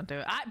do it. Don't do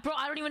it. Bro,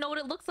 I don't even know what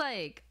it looks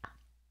like.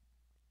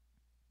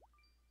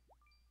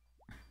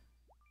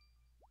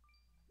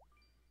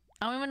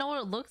 I don't even know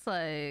what it looks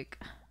like.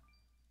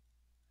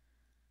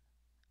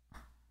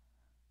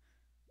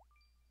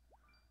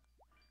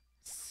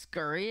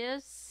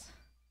 Scurrious?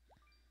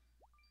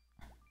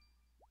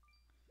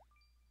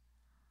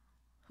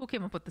 Who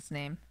came up with this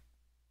name?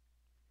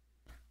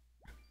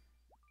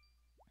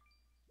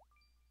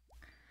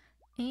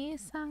 Okay,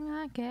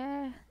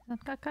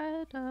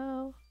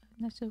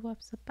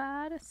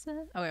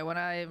 when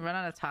I run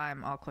out of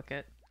time, I'll click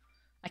it.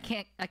 I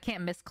can't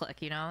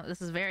misclick, you know?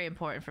 This is very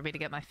important for me to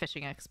get my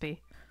fishing XP.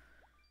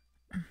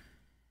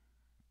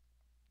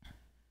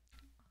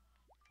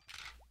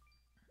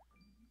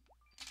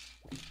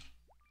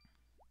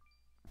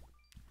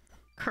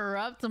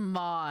 Corrupt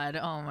mod.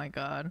 Oh my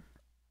god.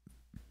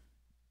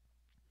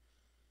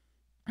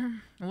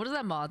 What is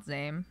that mod's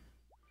name?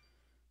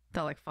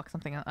 They'll like fuck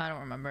something up. I don't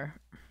remember.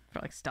 For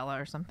like Stella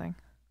or something.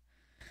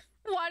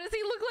 Why does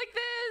he look like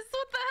this?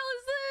 What the hell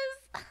is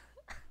this?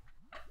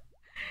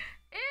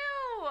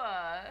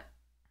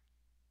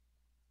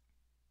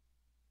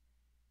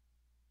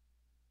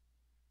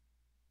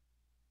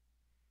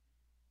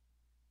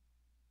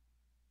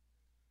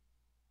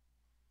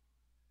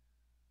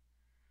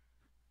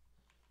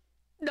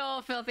 Ew.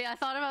 No, Filthy. I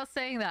thought about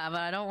saying that, but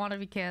I don't want to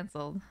be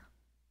canceled.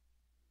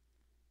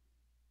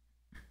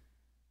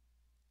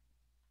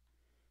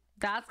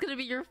 That's gonna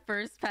be your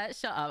first pet?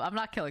 Shut up. I'm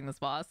not killing this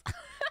boss.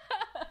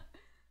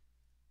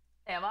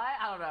 Am I?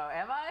 I don't know.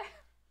 Am I?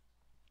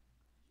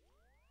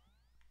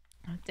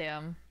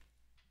 Damn.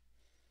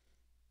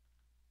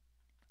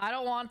 I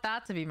don't want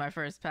that to be my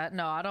first pet.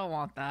 No, I don't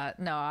want that.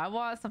 No, I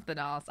want something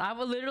else. I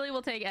will literally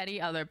will take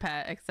any other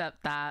pet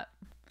except that.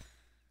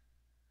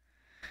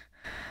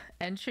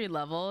 Entry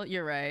level?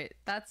 You're right.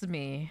 That's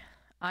me.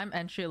 I'm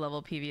entry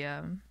level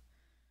PVM.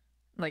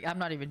 Like, I'm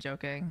not even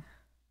joking.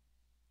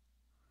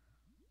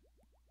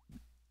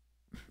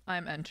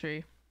 I'm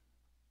entry.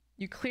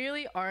 You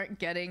clearly aren't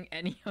getting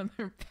any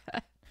other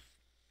pet.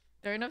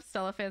 There are enough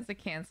Stella fans to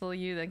cancel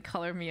you, then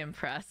color me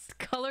impressed.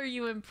 Color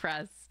you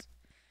impressed.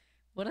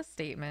 What a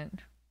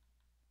statement.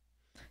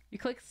 You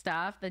click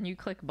staff, then you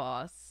click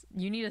boss.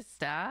 You need a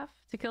staff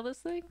to kill this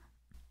thing?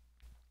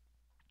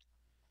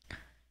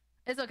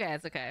 It's okay,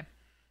 it's okay.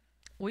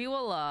 We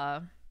will,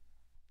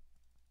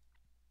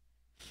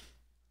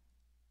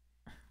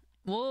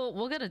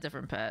 We'll get a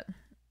different pet.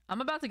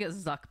 I'm about to get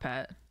Zuck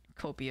pet.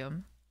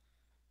 Copium.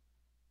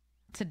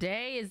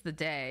 Today is the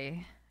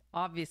day.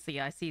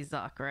 Obviously, I see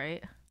Zuck,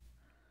 right?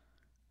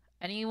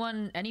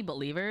 Anyone, any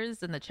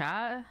believers in the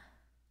chat?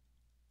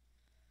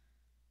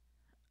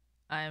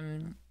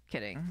 I'm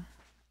kidding.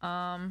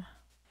 Of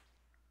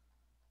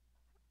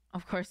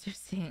course you're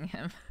seeing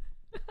him.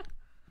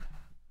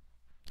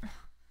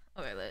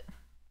 Okay, lit.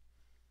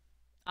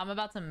 I'm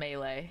about to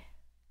melee.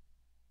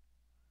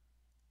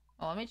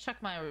 Well, let me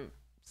check my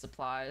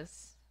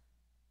supplies.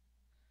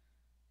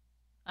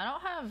 I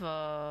don't have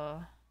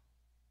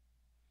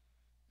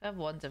I have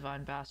one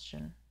divine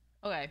bastion.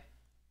 Okay.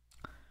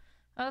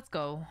 Let's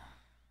go.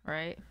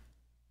 Right?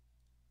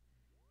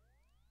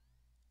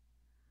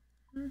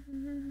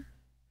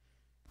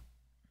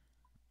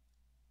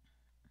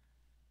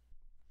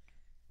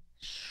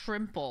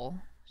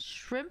 Shrimple.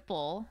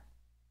 Shrimple?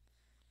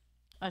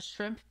 A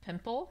shrimp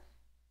pimple?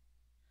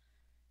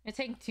 You're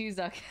taking 2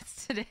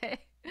 Zuckets today.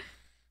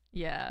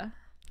 Yeah.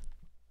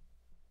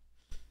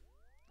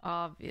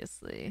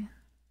 Obviously.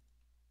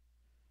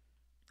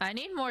 I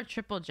need more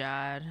triple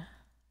jad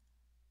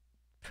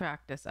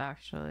practice,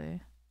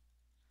 actually.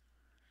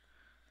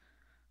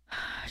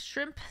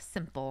 Shrimp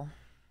simple.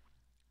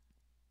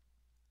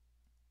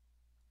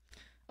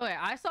 Okay,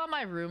 I saw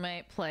my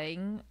roommate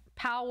playing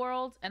Pal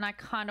World, and I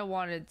kind of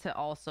wanted to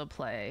also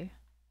play.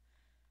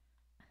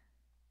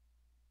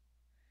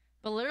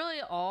 But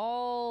literally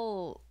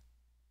all...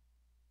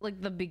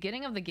 like, the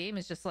beginning of the game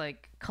is just,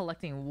 like,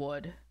 collecting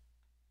wood.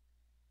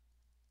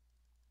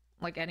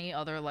 Like any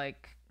other,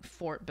 like,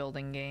 fort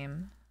building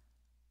game.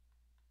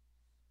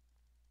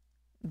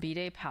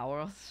 B-Day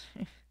Power.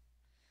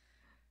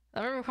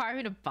 That would require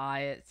me to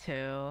buy it,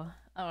 too.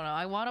 I don't know.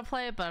 I want to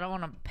play it, but I don't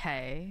want to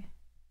pay.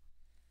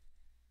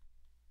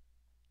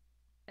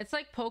 It's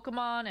like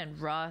Pokemon and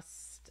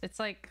Rust. It's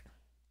like...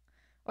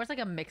 or it's like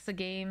a mix of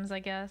games, I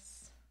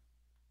guess.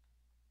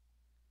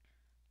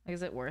 Like,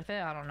 is it worth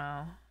it? I don't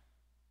know.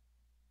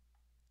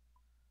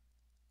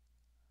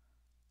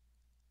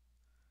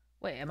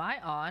 Wait, am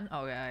I on?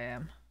 Oh, yeah, I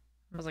am.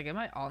 I was like, am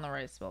I on the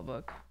right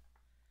spellbook?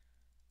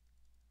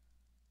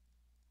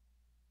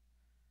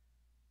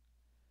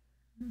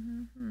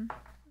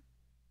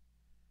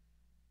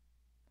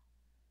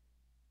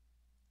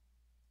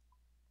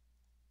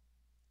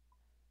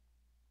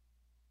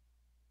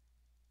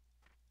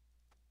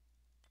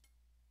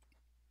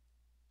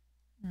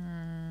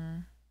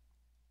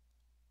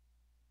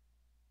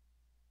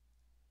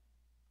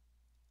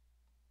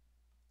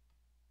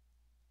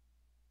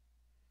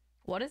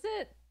 What is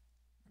it?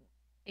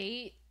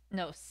 8,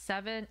 no,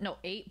 7, no,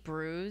 8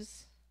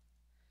 brews.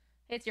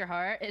 Hits your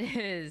heart? It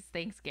is.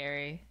 Thanks,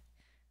 Gary.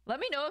 Let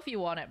me know if you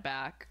want it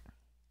back.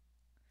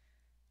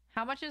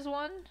 How much is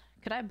one?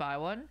 Could I buy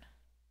one?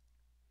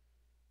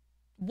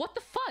 What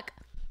the fuck?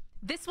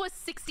 This was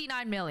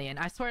 69 million.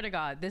 I swear to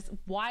God. This.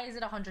 Why is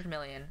it 100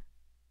 million?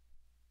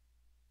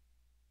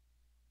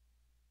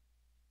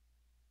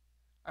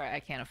 All right, I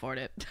can't afford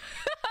it.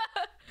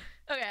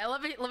 Okay,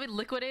 let me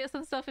liquidate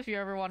some stuff if you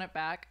ever want it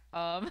back.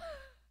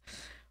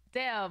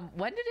 Damn,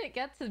 when did it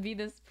get to be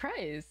this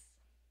price?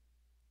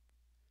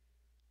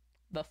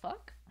 The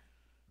fuck?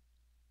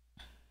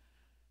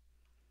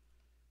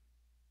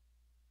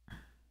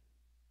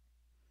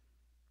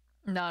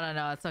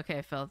 No, it's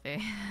okay, Filthy.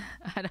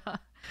 I don't.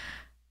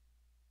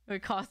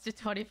 It cost you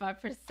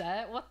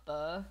 25%? What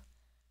the?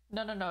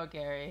 No,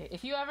 Gary.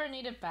 If you ever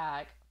need it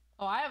back.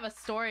 Oh, I have a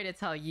story to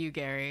tell you,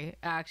 Gary,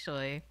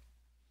 actually.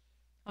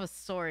 I have a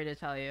story to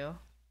tell you.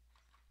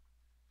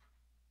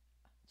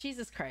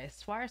 Jesus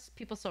Christ, why are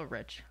people so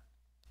rich?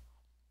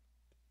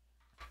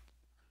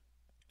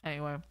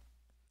 Anyway.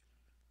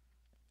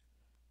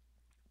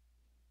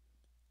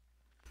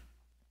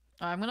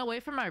 I'm gonna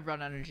wait for my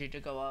run energy to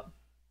go up.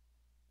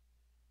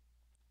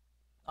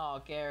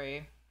 Oh,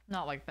 Gary.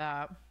 Not like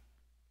that.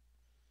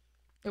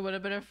 It would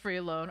have been a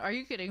free loan. Are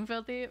you kidding,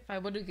 Filthy? If I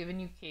would have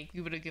given you cake,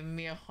 you would have given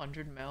me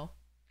 100 mil.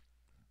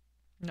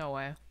 No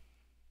way.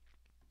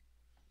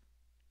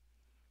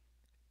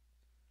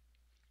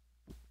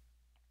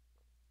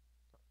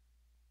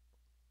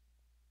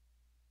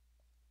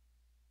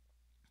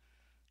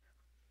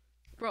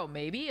 Bro,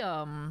 maybe,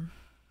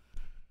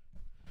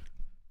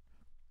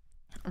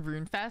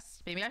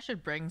 RuneFest? Maybe I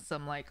should bring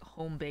some, like,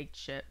 home-baked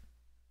shit.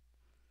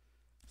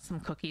 Some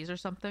cookies or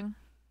something.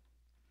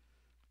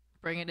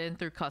 Bring it in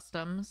through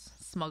customs.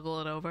 Smuggle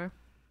it over.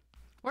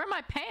 Where are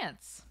my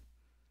pants?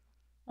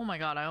 Oh my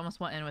god, I almost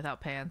went in without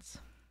pants.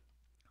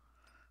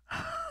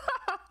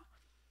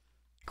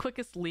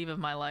 Quickest leave of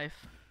my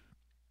life.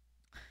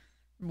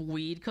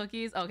 Weed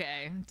cookies?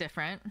 Okay,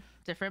 different.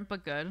 Different,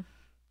 but good.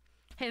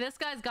 Hey, this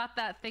guy's got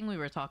that thing we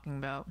were talking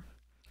about.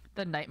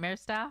 The nightmare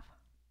staff.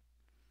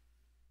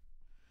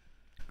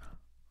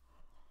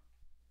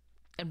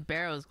 And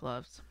Barrow's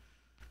gloves.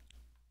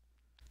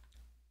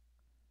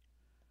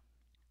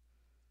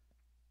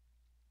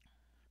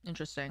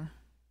 Interesting.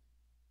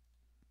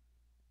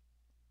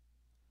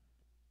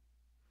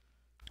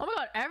 Oh my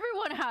god,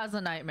 everyone has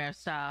a nightmare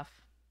staff.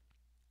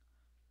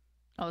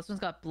 Oh, this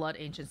one's got blood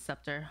ancient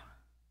scepter.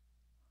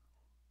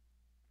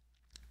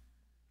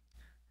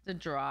 The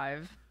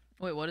drive.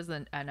 Wait, what is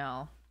the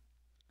NL?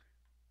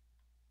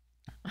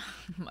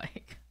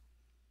 Mike.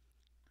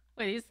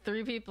 Wait, these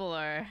 3 people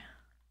are...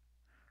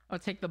 Oh,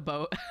 take the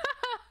boat.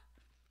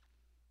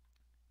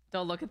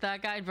 Don't look at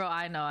that guy, bro.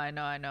 I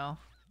know.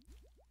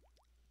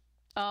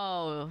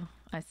 Oh,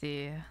 I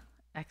see.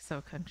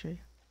 Exo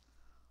country.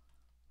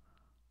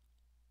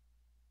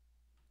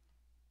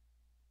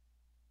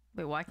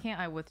 Wait, why can't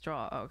I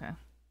withdraw? Oh, okay.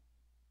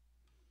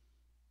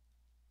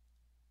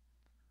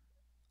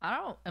 I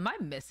don't... Am I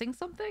missing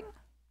something?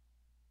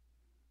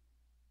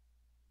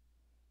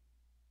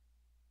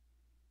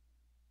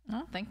 I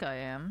don't think I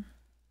am.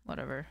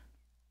 Whatever.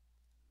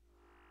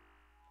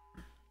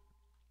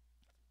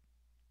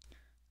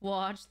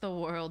 Watch the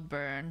world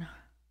burn.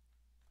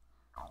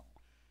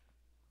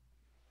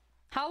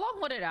 How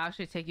long would it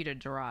actually take you to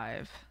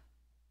drive?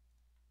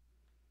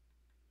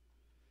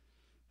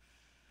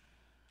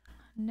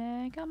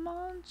 I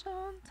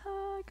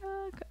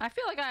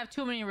feel like I have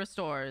too many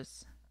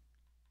restores.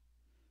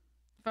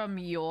 From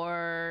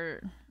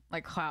your...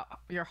 Like,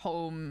 your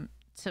home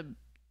to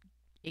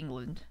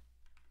England.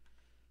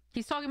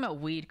 He's talking about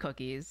weed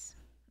cookies.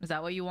 Is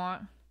that what you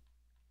want?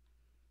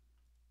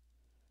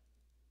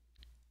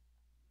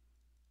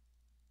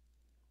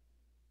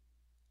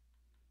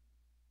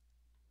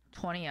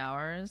 $20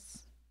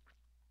 hours.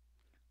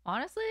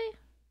 Honestly,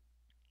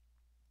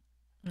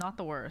 not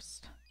the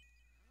worst.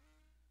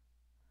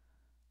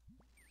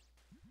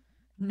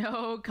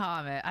 No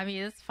comment. I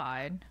mean, it's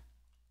fine.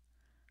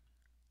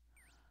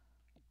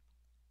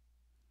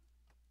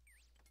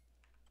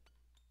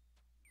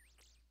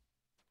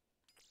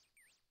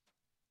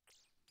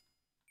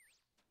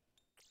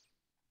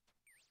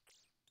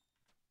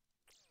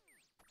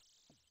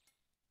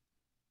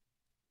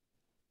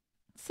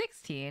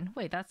 $16?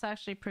 Wait, that's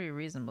actually pretty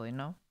reasonably,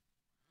 no?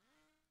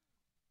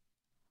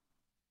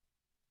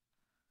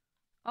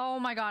 Oh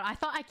my god, I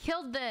thought I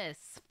killed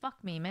this!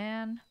 Fuck me,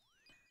 man.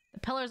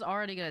 The pillar's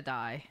already gonna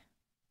die.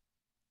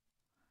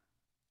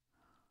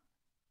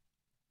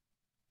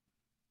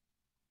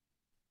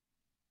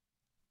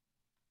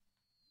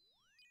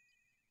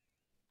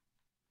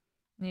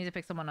 You need to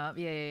pick someone up?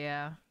 Yeah, yeah,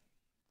 yeah.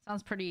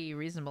 Sounds pretty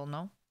reasonable,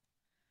 no?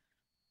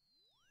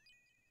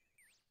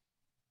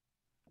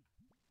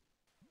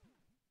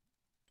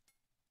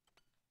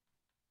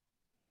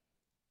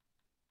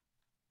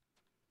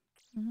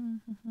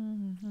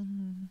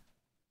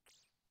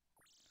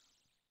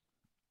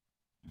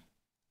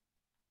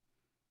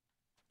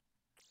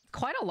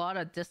 Quite a lot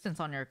of distance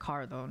on your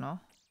car, though, no?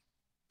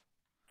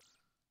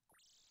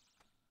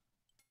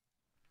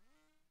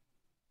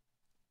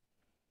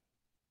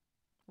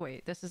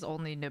 Wait, this is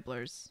only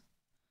nibblers.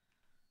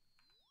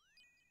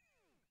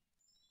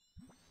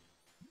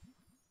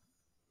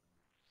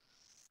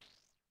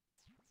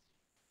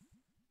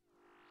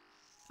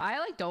 I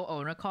like don't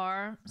own a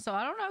car, so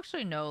I don't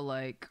actually know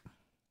like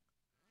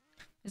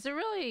is it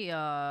really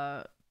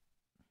that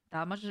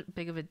much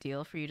big of a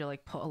deal for you to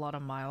like put a lot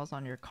of miles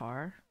on your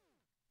car?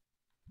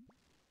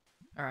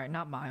 All right,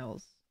 not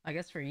miles. I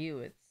guess for you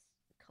it's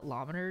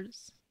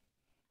kilometers.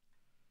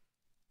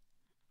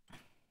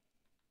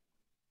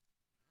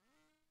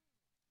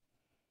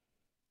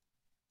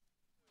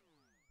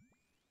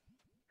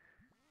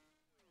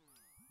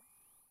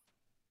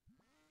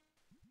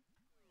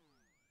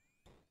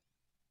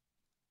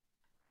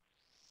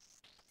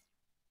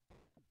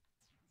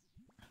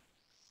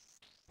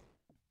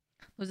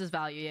 Loses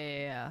value. Yeah, yeah,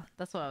 yeah.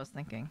 That's what I was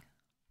thinking.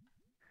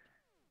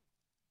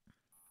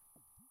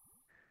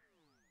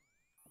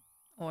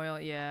 Oil,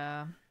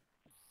 yeah.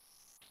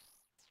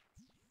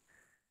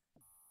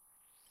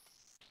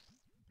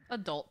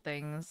 Adult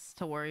things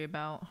to worry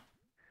about.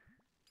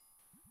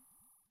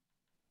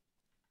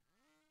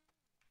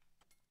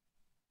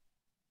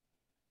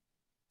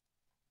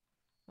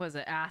 Was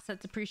it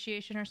asset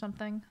depreciation or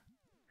something?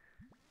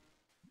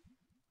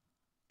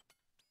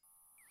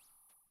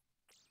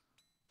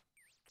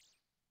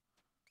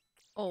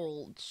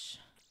 Old.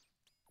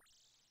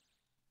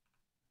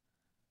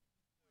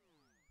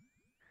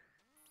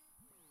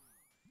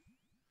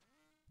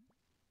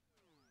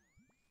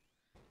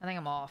 I think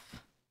I'm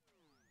off.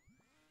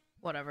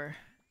 Whatever.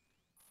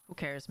 Who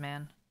cares,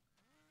 man?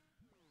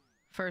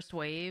 First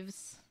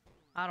waves.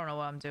 I don't know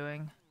what I'm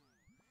doing.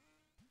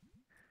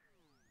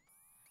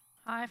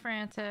 Hi,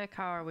 Frantic.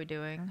 How are we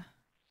doing?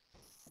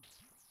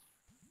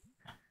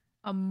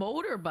 A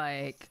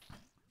motorbike.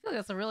 I feel like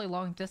that's a really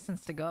long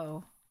distance to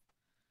go.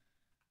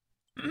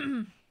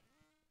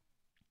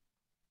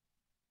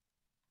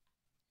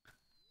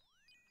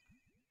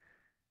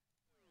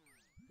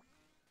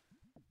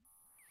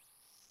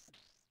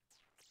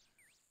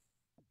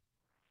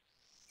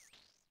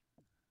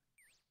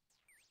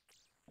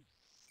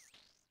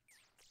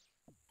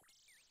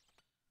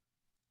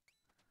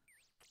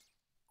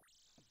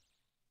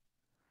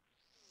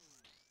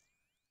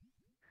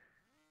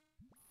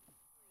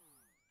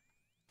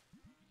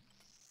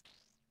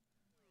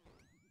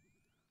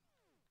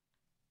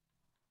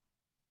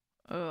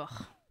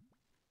 Ugh.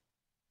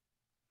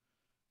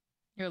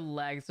 Your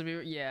legs would be,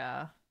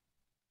 yeah.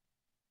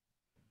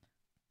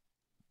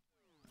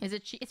 Is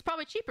it cheap? It's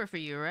probably cheaper for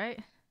you, right?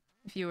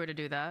 If you were to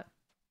do that.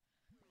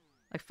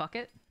 Like, fuck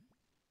it.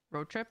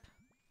 Road trip.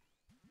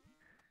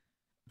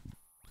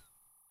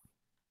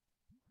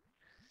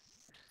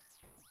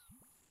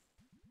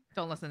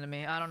 Don't listen to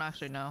me. I don't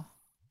actually know.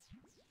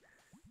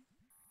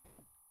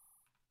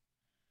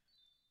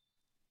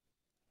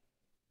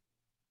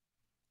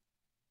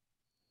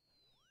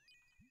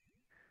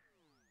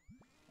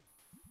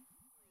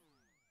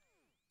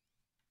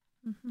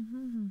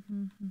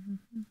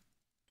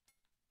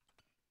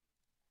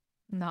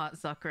 Not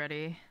Zuck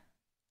ready.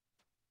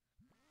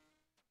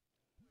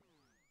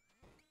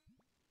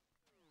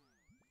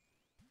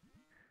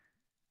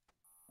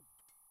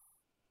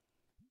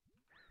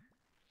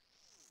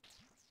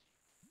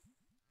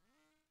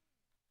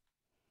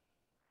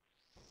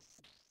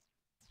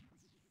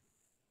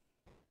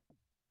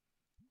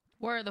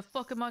 Where the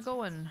fuck am I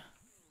going?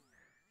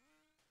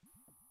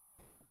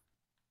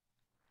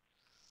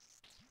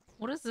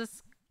 What is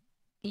this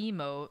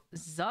emote?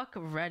 Zuck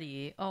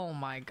ready. Oh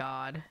my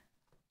god.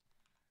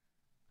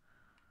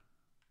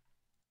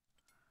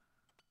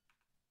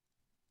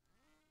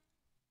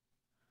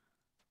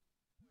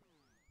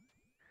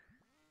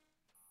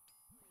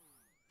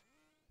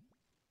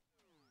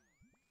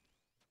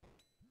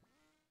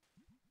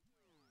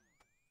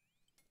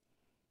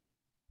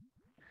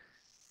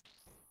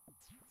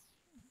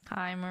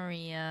 Hi,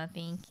 Maria.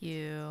 Thank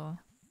you.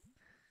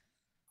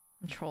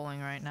 I'm trolling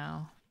right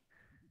now.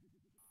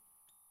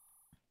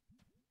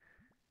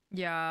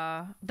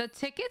 Yeah. The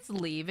tickets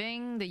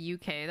leaving the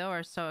UK, though,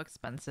 are so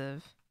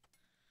expensive.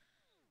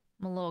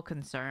 I'm a little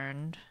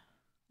concerned.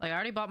 Like, I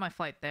already bought my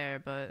flight there,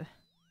 but...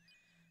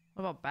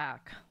 What about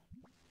back?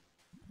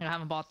 I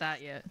haven't bought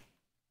that yet.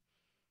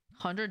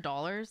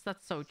 $100?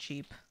 That's so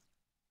cheap.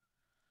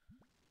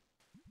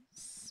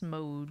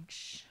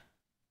 Smooge.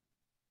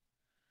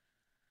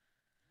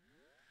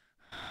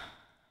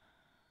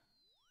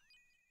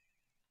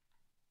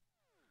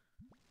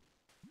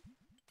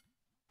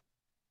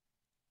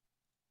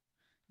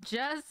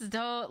 Just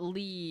don't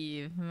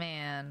leave,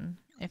 man.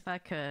 If I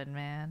could,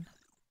 man.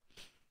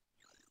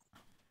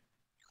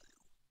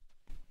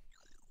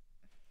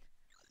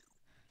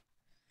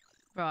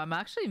 Bro, I'm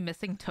actually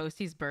missing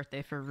Toasty's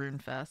birthday for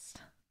RuneFest.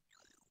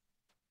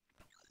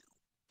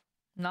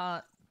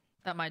 Not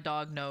that my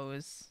dog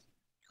knows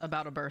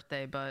about a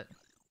birthday, but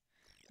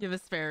you have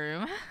a spare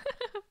room.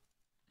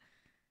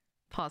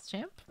 Pause,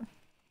 champ.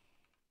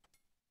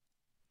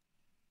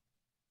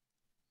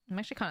 I'm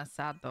actually kind of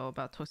sad though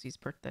about Toasty's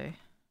birthday.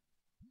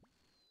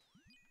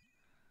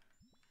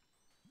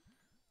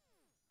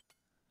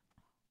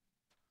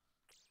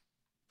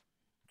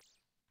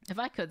 If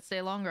I could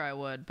stay longer, I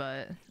would,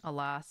 but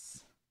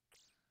alas.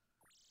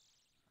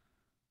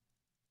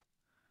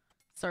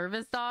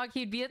 Service dog?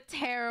 He'd be a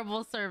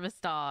terrible service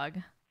dog.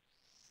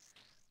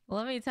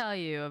 Let me tell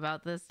you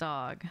about this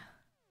dog.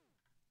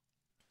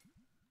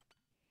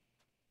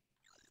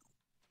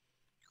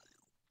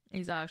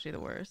 He's actually the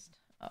worst.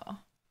 Oh.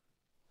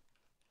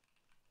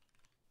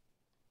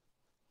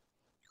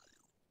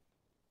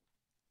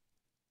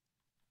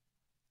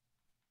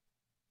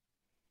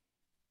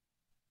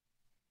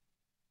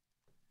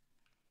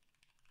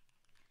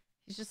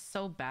 He's just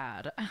so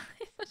bad.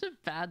 He's such a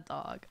bad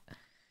dog.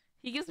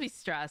 He gives me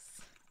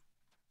stress.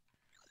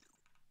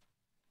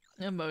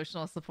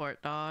 Emotional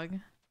support dog.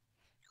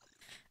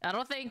 I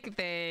don't think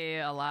they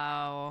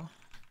allow...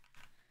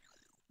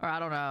 Or I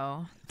don't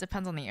know.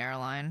 Depends on the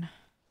airline.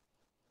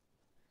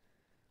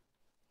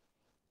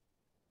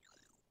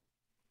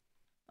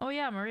 Oh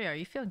yeah, Maria, are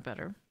you feeling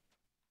better?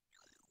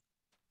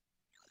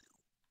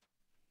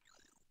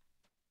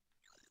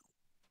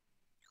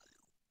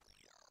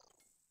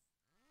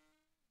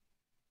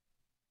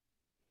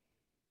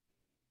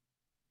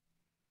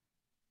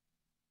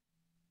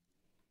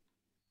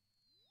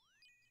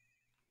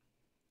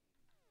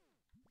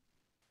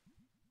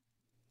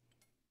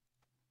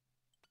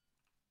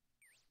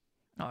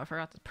 Oh, I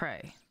forgot to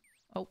pray.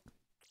 Oh.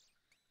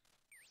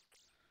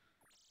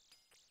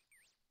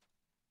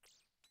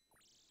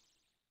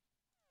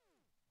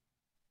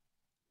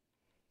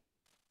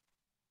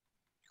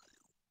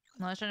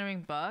 Legendary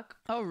buck?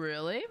 Oh,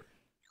 really?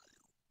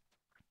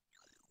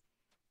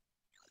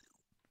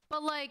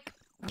 But like,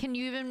 can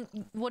you even...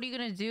 What are you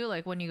gonna do,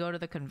 like, when you go to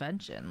the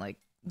convention? Like,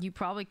 you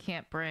probably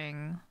can't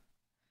bring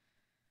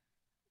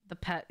the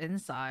pet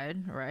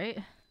inside, right?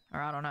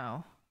 Or I don't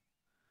know.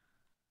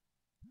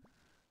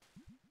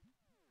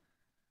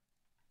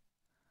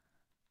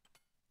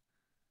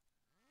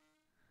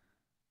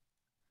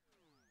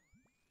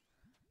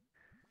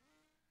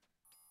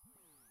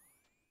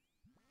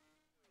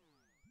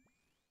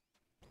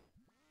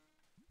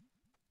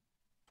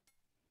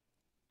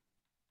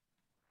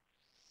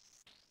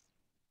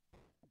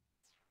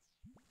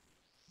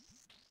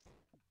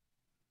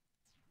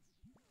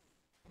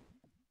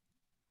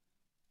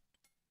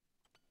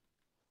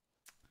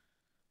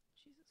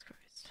 Jesus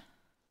Christ.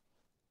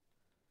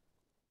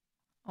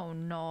 Oh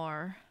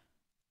no.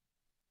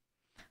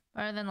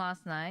 Better than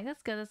last night.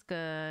 That's good, that's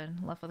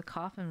good. Left with a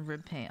cough and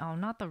rib pain. Oh,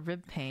 not the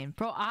rib pain.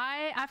 Bro,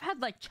 I've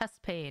had like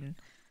chest pain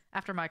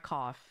after my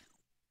cough.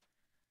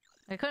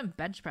 I couldn't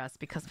bench press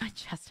because my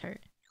chest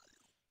hurt.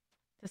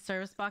 The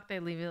service box they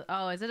leave you...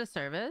 Oh, is it a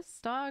service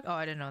dog? Oh,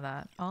 I didn't know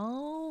that.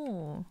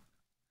 Oh.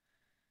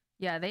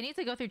 Yeah, they need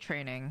to go through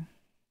training.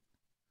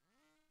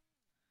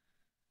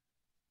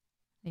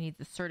 They need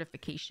the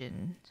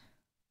certification.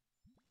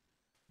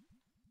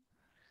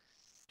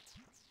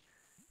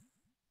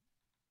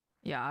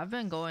 Yeah, I've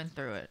been going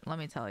through it. Let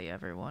me tell you,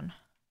 everyone.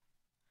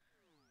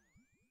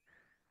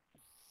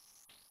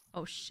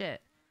 Oh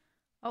shit.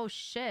 Oh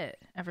shit,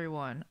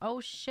 everyone. Oh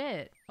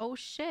shit. Oh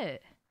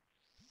shit.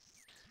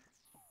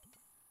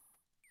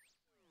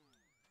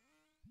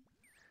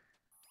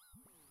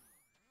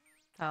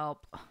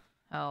 Help.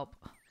 Help.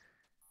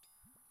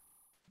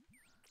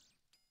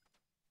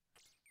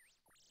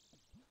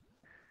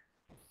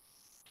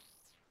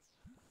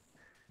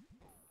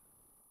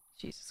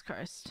 Jesus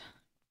Christ.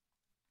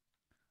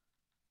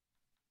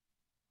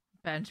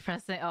 Bench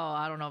pressing. Oh,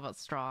 I don't know about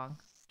strong.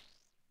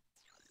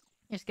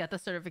 Just get the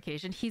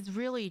certification. He's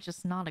really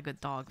just not a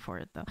good dog for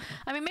it, though.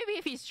 I mean, maybe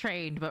if he's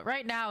trained, but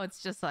right now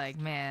it's just like,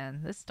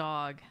 man, this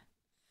dog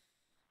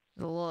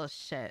is a little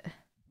shit.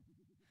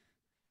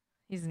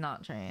 He's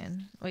not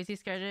trained. Wait, is he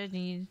scared?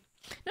 Need...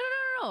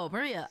 No,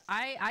 Maria.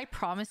 I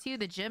promise you,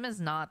 the gym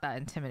is not that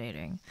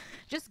intimidating.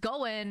 Just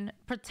go in,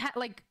 pretend,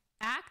 like,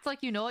 act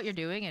like you know what you're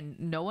doing, and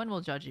no one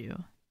will judge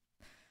you.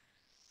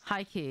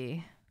 High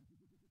key.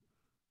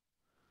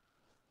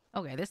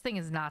 Okay, this thing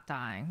is not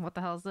dying. What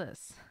the hell is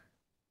this?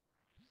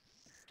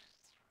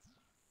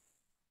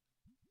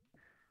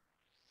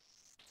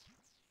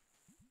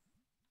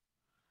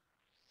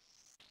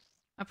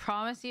 I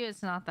promise you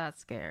it's not that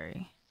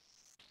scary.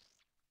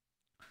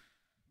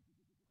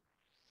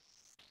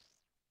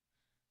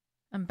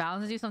 I'm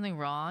bound to do something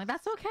wrong.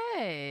 That's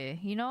okay.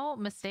 You know,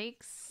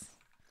 mistakes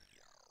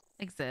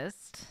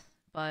exist,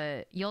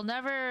 but you'll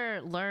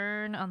never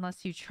learn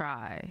unless you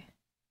try.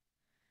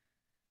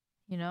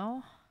 You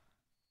know?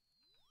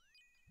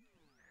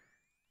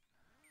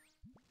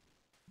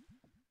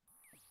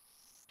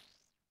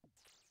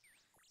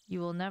 You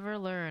will never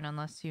learn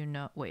unless you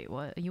know. Wait,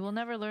 what? You will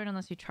never learn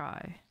unless you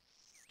try.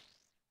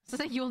 It's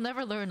like you'll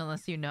never learn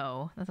unless you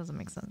know. That doesn't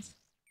make sense.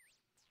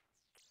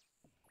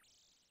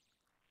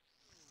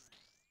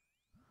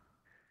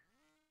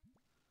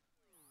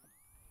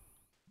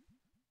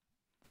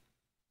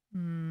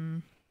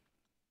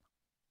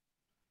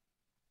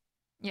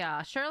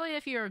 Yeah, surely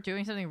if you're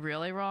doing something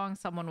really wrong,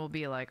 someone will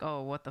be like,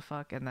 oh, what the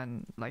fuck? And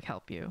then, like,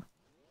 help you.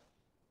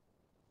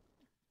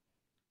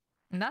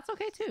 And that's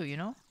okay too, you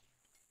know?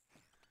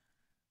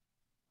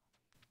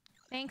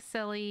 Thanks,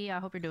 silly. I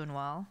hope you're doing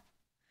well.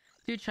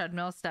 Do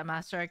treadmill,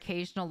 stepmaster,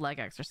 occasional leg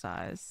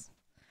exercise.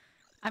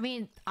 I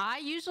mean, I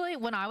usually,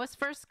 when I was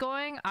first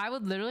going, I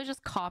would literally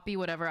just copy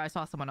whatever I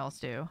saw someone else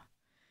do.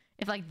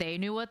 If, like, they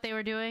knew what they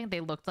were doing, they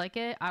looked like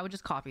it, I would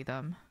just copy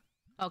them.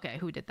 Okay,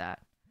 who did that?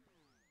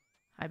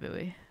 Hi,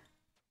 Bowie.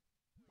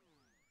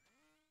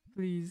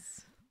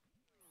 Please.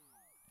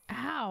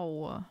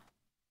 Ow.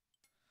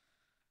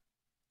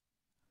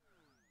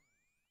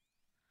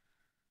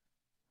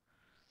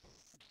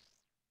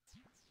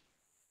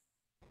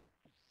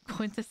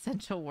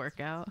 Quintessential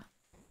workout.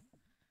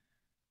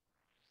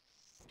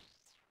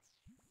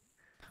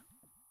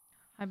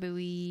 Hi,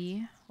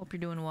 Bowie. Hope you're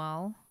doing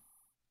well.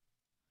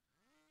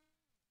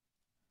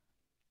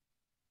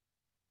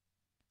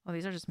 Oh,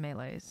 these are just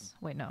melees.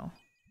 Wait, no.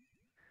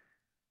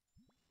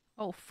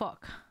 Oh,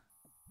 fuck.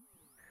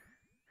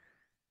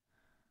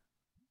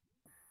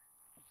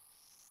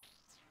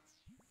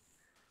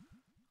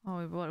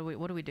 Oh,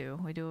 what do we do?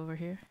 We do over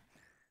here?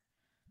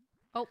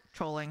 Oh,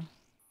 trolling.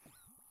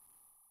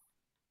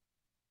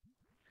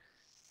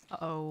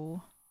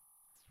 Uh-oh.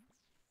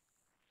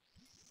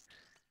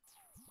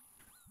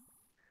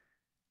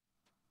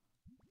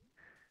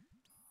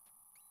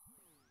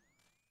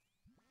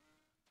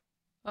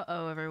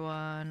 Uh-oh,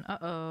 everyone.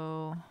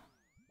 Uh-oh.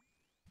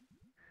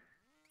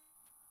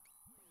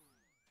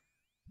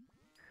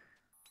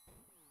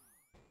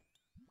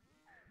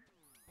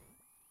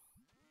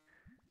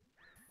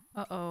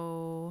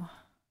 Uh-oh.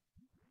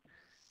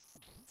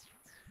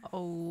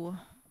 Uh-oh.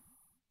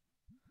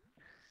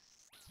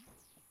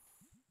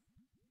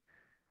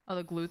 Oh,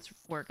 the glutes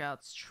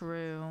workout's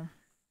true.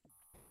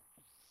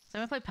 So I'm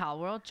gonna play Pal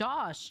World?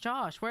 Josh,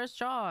 where's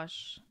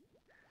Josh?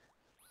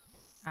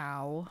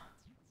 Ow.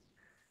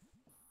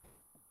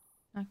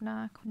 Knock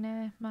knock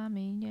ne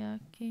mommy ya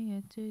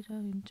can't do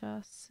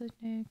just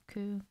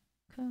cool.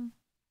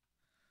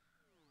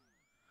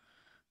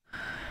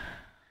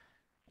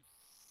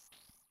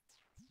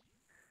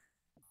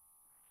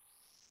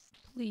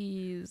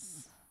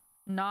 Please.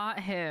 Not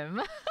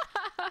him.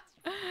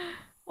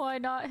 Why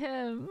not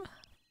him?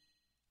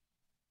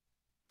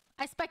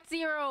 I spec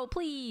 0,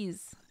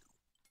 please.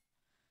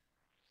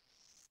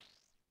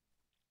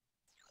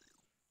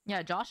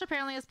 Yeah, Josh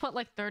apparently has put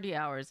like 30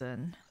 hours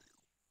in.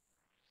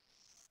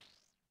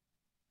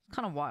 It's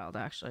kind of wild,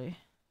 actually.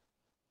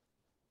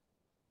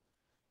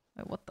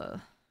 Wait, what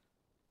the?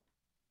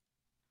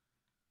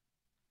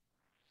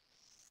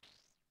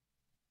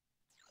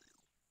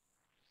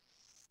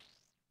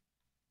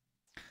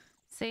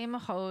 Same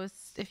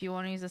host if you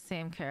want to use the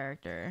same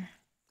character.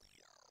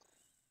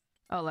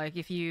 Oh, like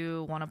if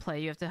you want to play,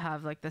 you have to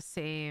have like the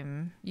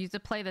same... You have to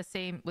play the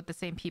same with the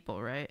same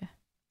people, right?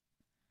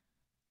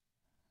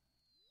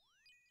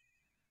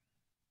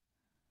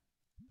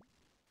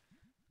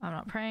 I'm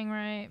not praying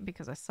right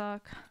because I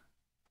suck.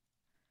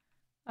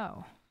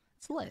 Oh,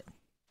 it's lit.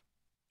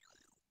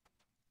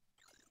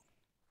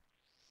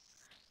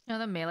 You know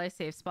the melee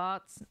safe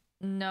spots?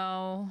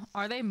 No.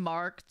 Are they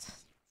marked?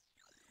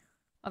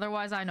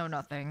 Otherwise, I know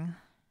nothing.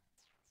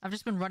 I've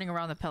just been running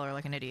around the pillar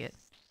like an idiot.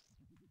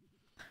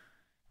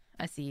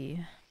 I see.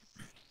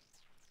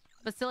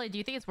 But silly, do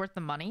you think it's worth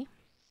the money?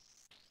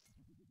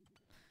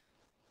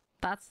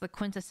 That's the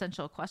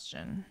quintessential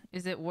question.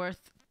 Is it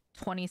worth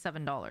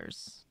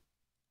 $27?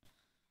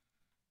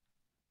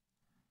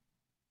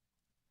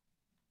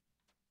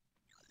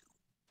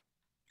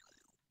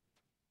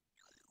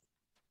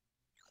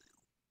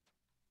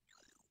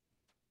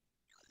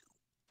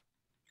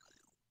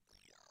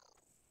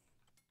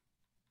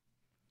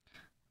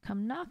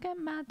 Come knock at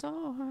my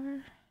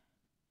door.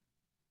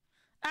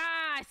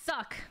 Ah, I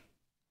suck.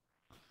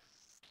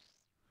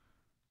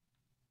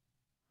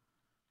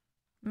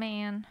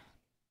 Man.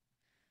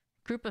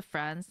 Group of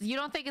friends. You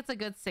don't think it's a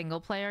good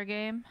single player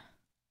game?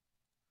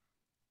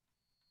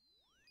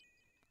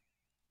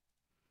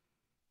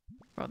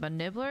 Bro, the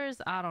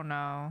nibblers? I don't know.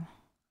 I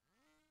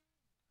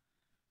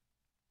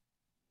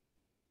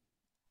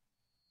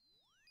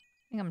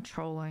think I'm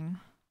trolling.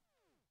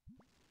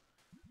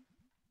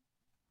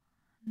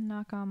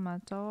 Knock on my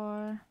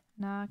door.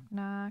 Knock,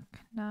 knock,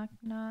 knock,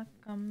 knock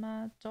on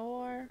my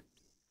door.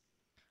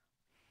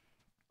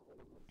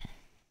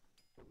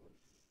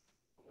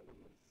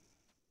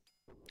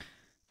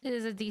 It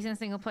is a decent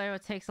single player,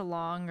 it takes a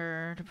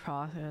longer to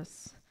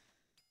process.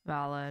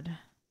 Valid.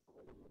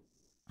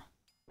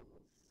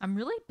 I'm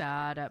really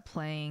bad at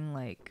playing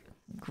like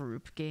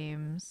group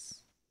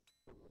games.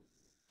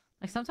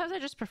 Like sometimes I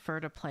just prefer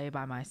to play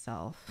by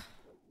myself.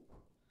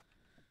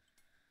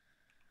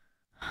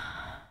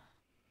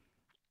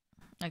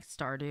 Like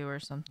Stardew or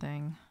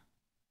something.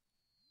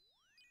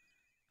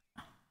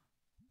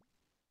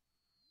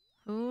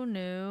 Who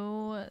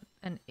knew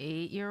an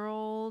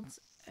 8-year-old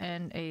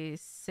and a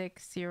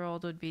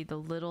 6-year-old would be the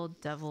little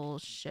devil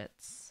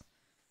shits?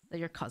 That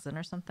your cousin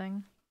or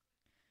something?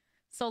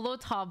 Solo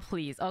Tom,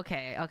 please.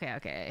 Okay, okay,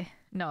 okay.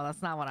 No,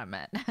 that's not what I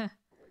meant. That's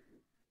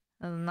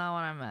not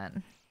what I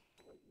meant.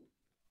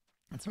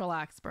 Let's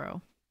relax,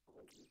 bro.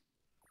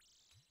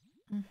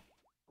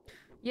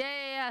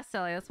 Yeah,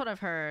 Sally. That's what I've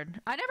heard.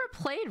 I never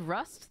played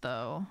Rust,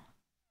 though.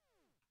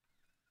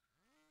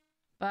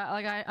 But,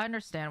 like, I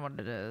understand what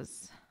it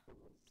is.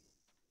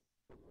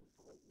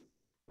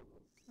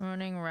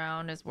 Running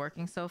around is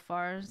working so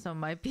far, so it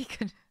might be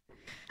good.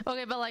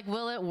 Okay, but, like,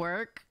 will it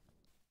work?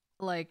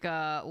 Like,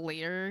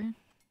 later?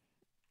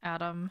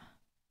 Adam?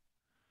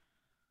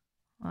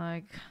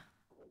 Like...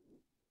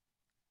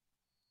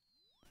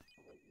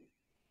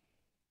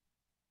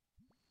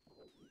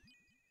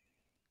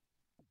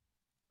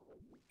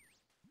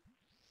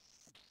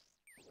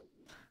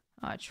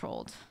 I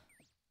trolled.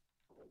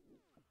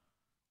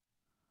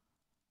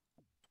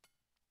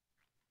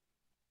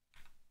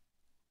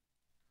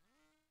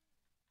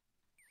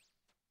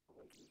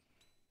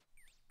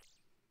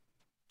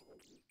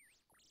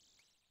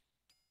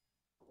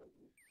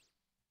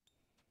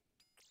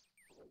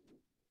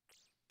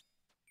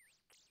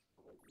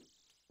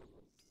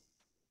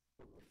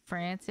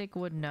 Frantic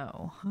would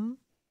know. Huh?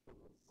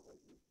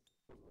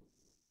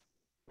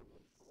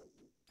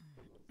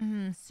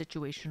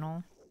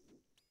 Situational.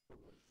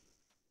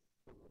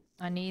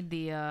 I need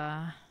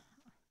the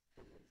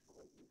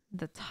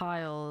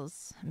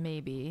tiles,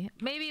 maybe.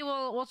 Maybe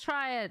we'll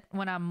try it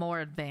when I'm more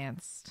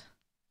advanced.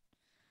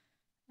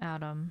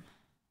 Adam.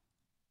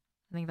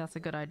 I think that's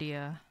a good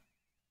idea.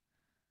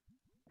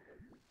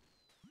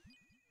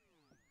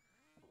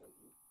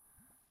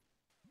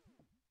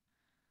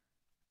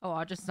 Oh,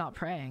 I'll just stop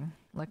praying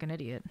like an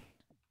idiot.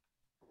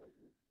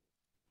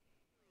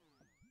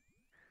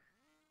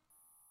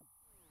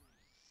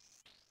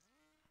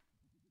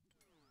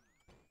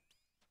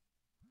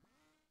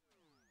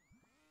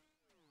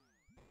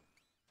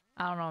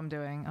 I don't know what I'm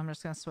doing. I'm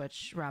just gonna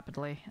switch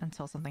rapidly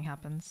until something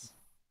happens.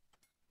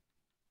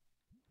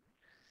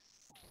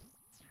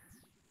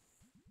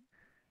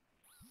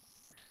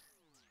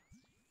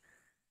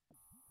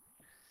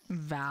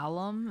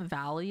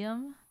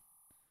 Valium?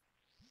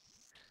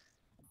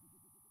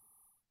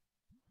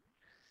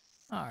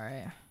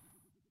 Alright.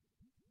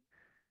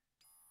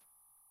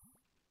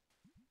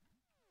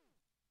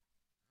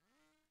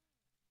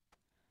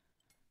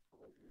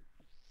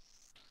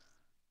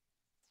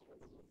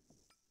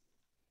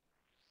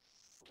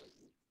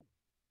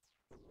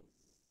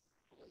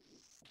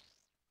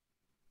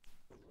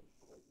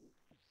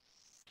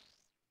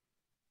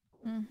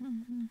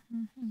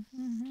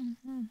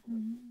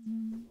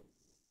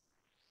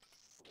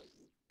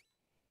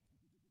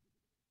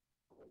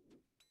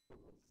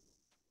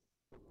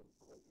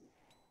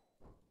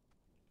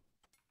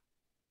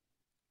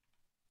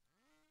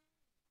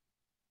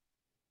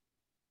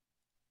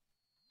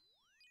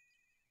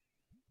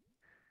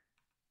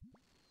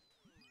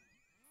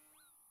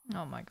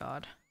 Oh my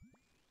god.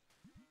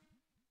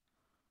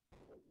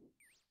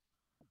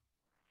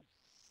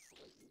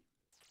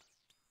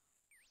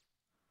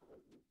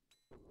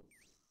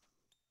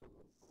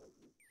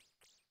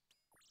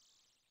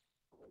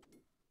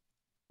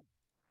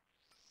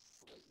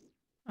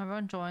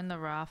 Everyone join the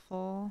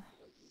raffle.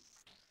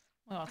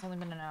 Oh, it's only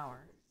been an hour.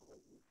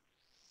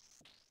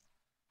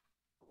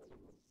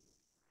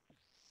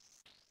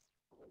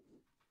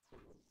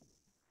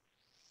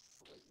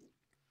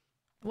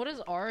 What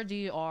is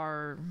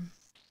RDR2?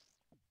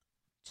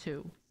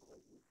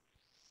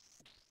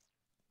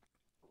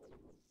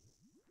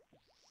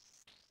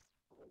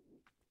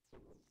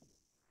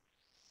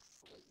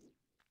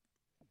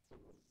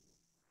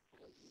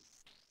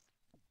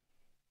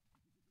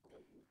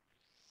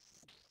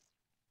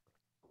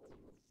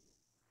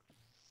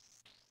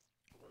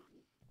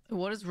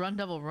 What is Run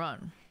Devil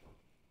Run?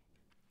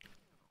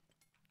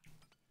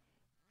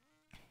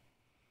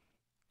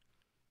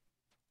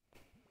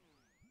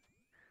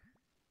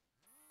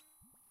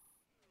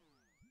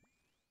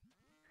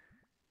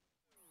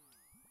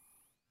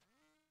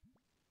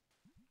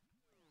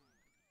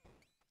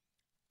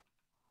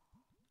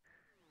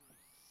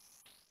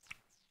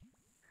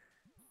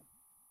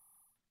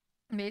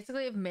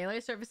 Basically, if melee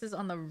surface is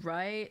on the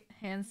right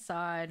hand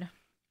side,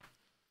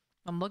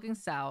 I'm looking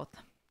south.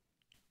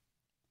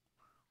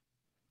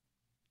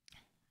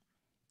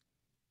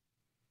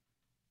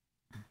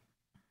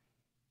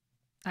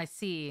 I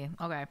see.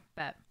 Okay,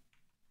 bet.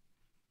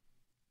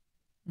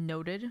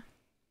 Noted.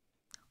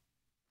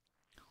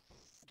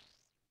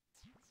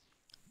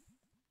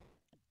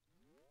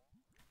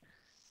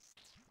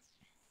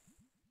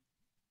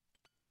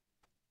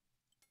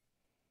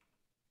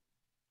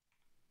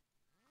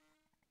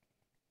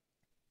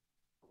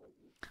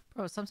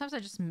 Bro, sometimes I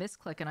just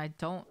misclick and I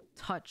don't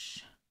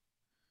touch.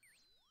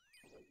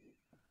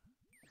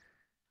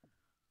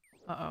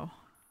 Uh-oh.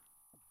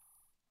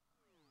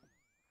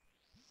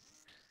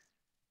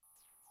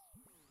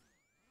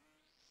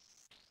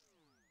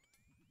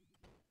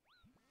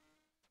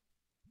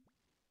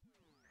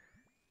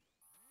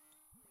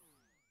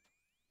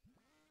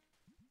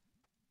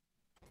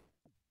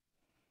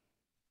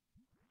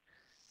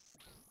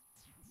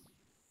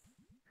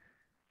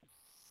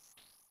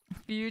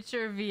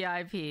 Future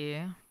VIP.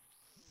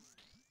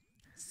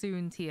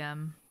 Soon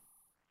TM.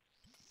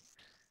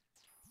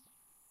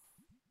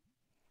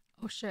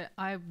 Oh shit,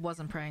 I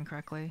wasn't praying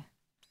correctly.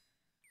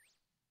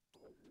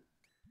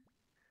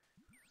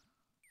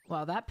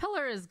 Wow, that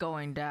pillar is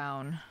going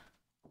down.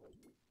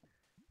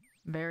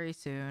 Very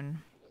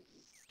soon.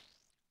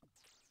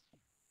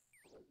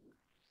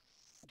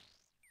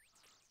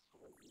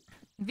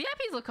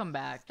 VIPs will come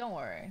back, don't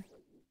worry.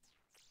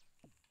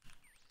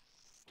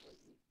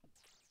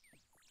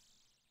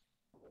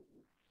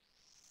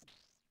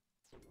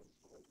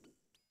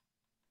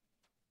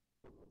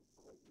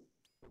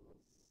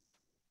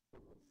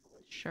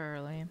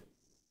 Surely.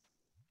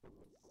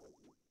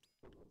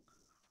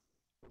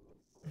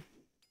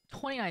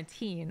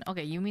 2019.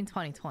 Okay, you mean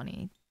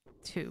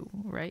 2022,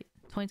 right?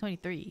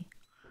 2023.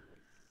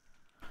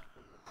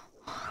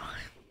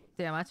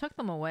 Damn, I took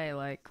them away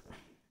like...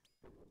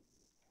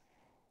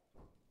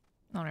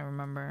 I don't even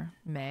remember.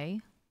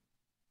 May?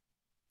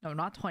 No,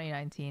 not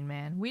 2019,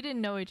 man. We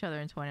didn't know each other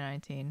in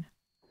 2019.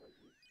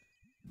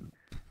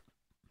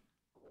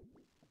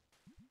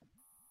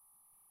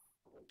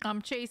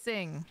 I'm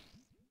chasing.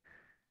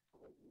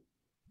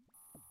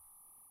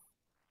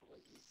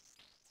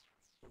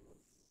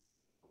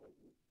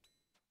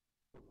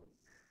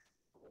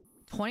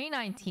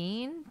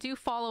 $2019? Do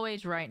follow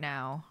age right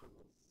now.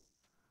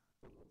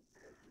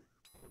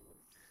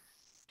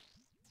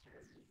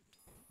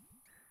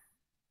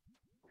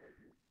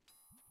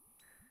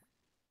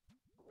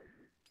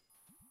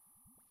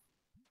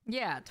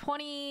 Yeah,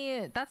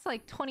 20... That's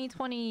like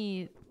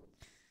 2020...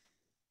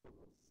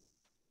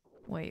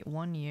 Wait,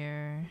 1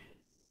 year...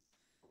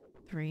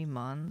 3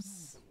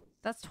 months...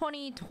 That's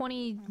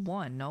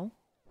 2021, no?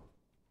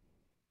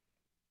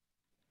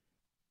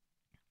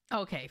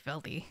 Okay,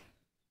 filthy.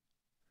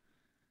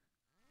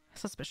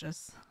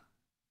 Suspicious.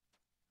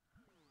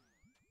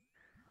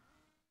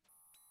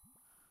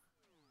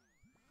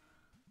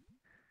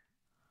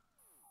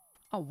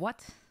 Oh,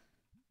 what?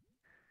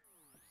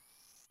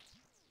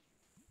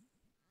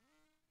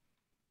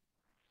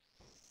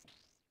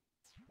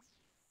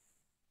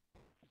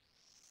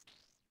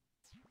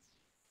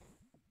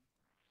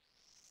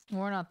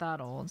 We're not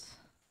that old.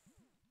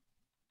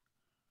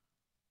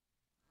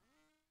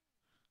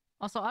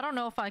 Also, I don't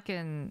know if I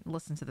can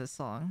listen to this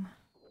song.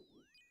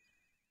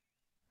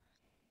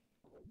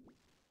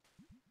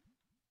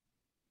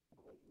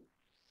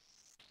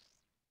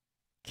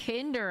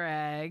 Kinder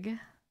Egg.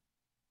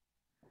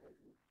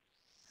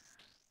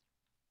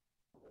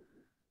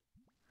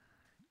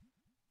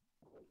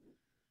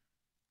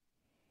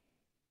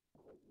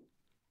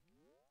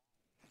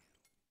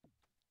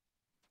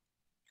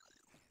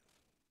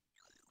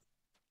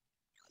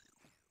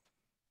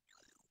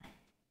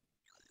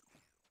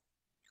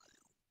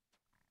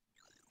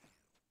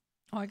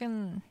 Oh, I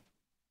can...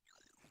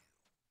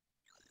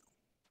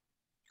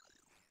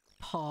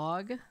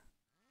 Pog?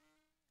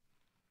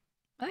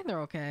 I think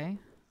they're okay.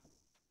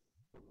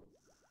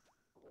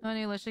 No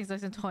new listings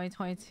like in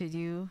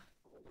 2022.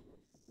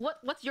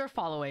 What's your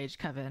follow age,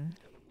 Kevin?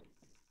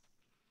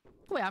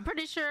 Wait, I'm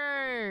pretty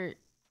sure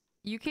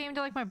you came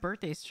to like my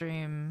birthday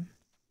stream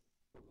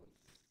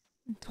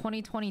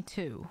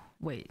 2022.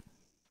 Wait.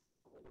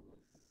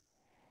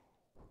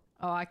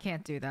 Oh, I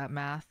can't do that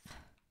math.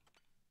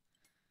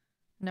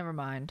 Never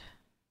mind.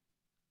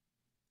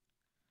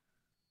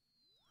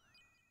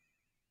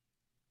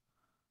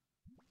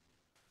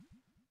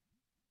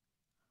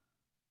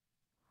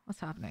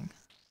 What's happening?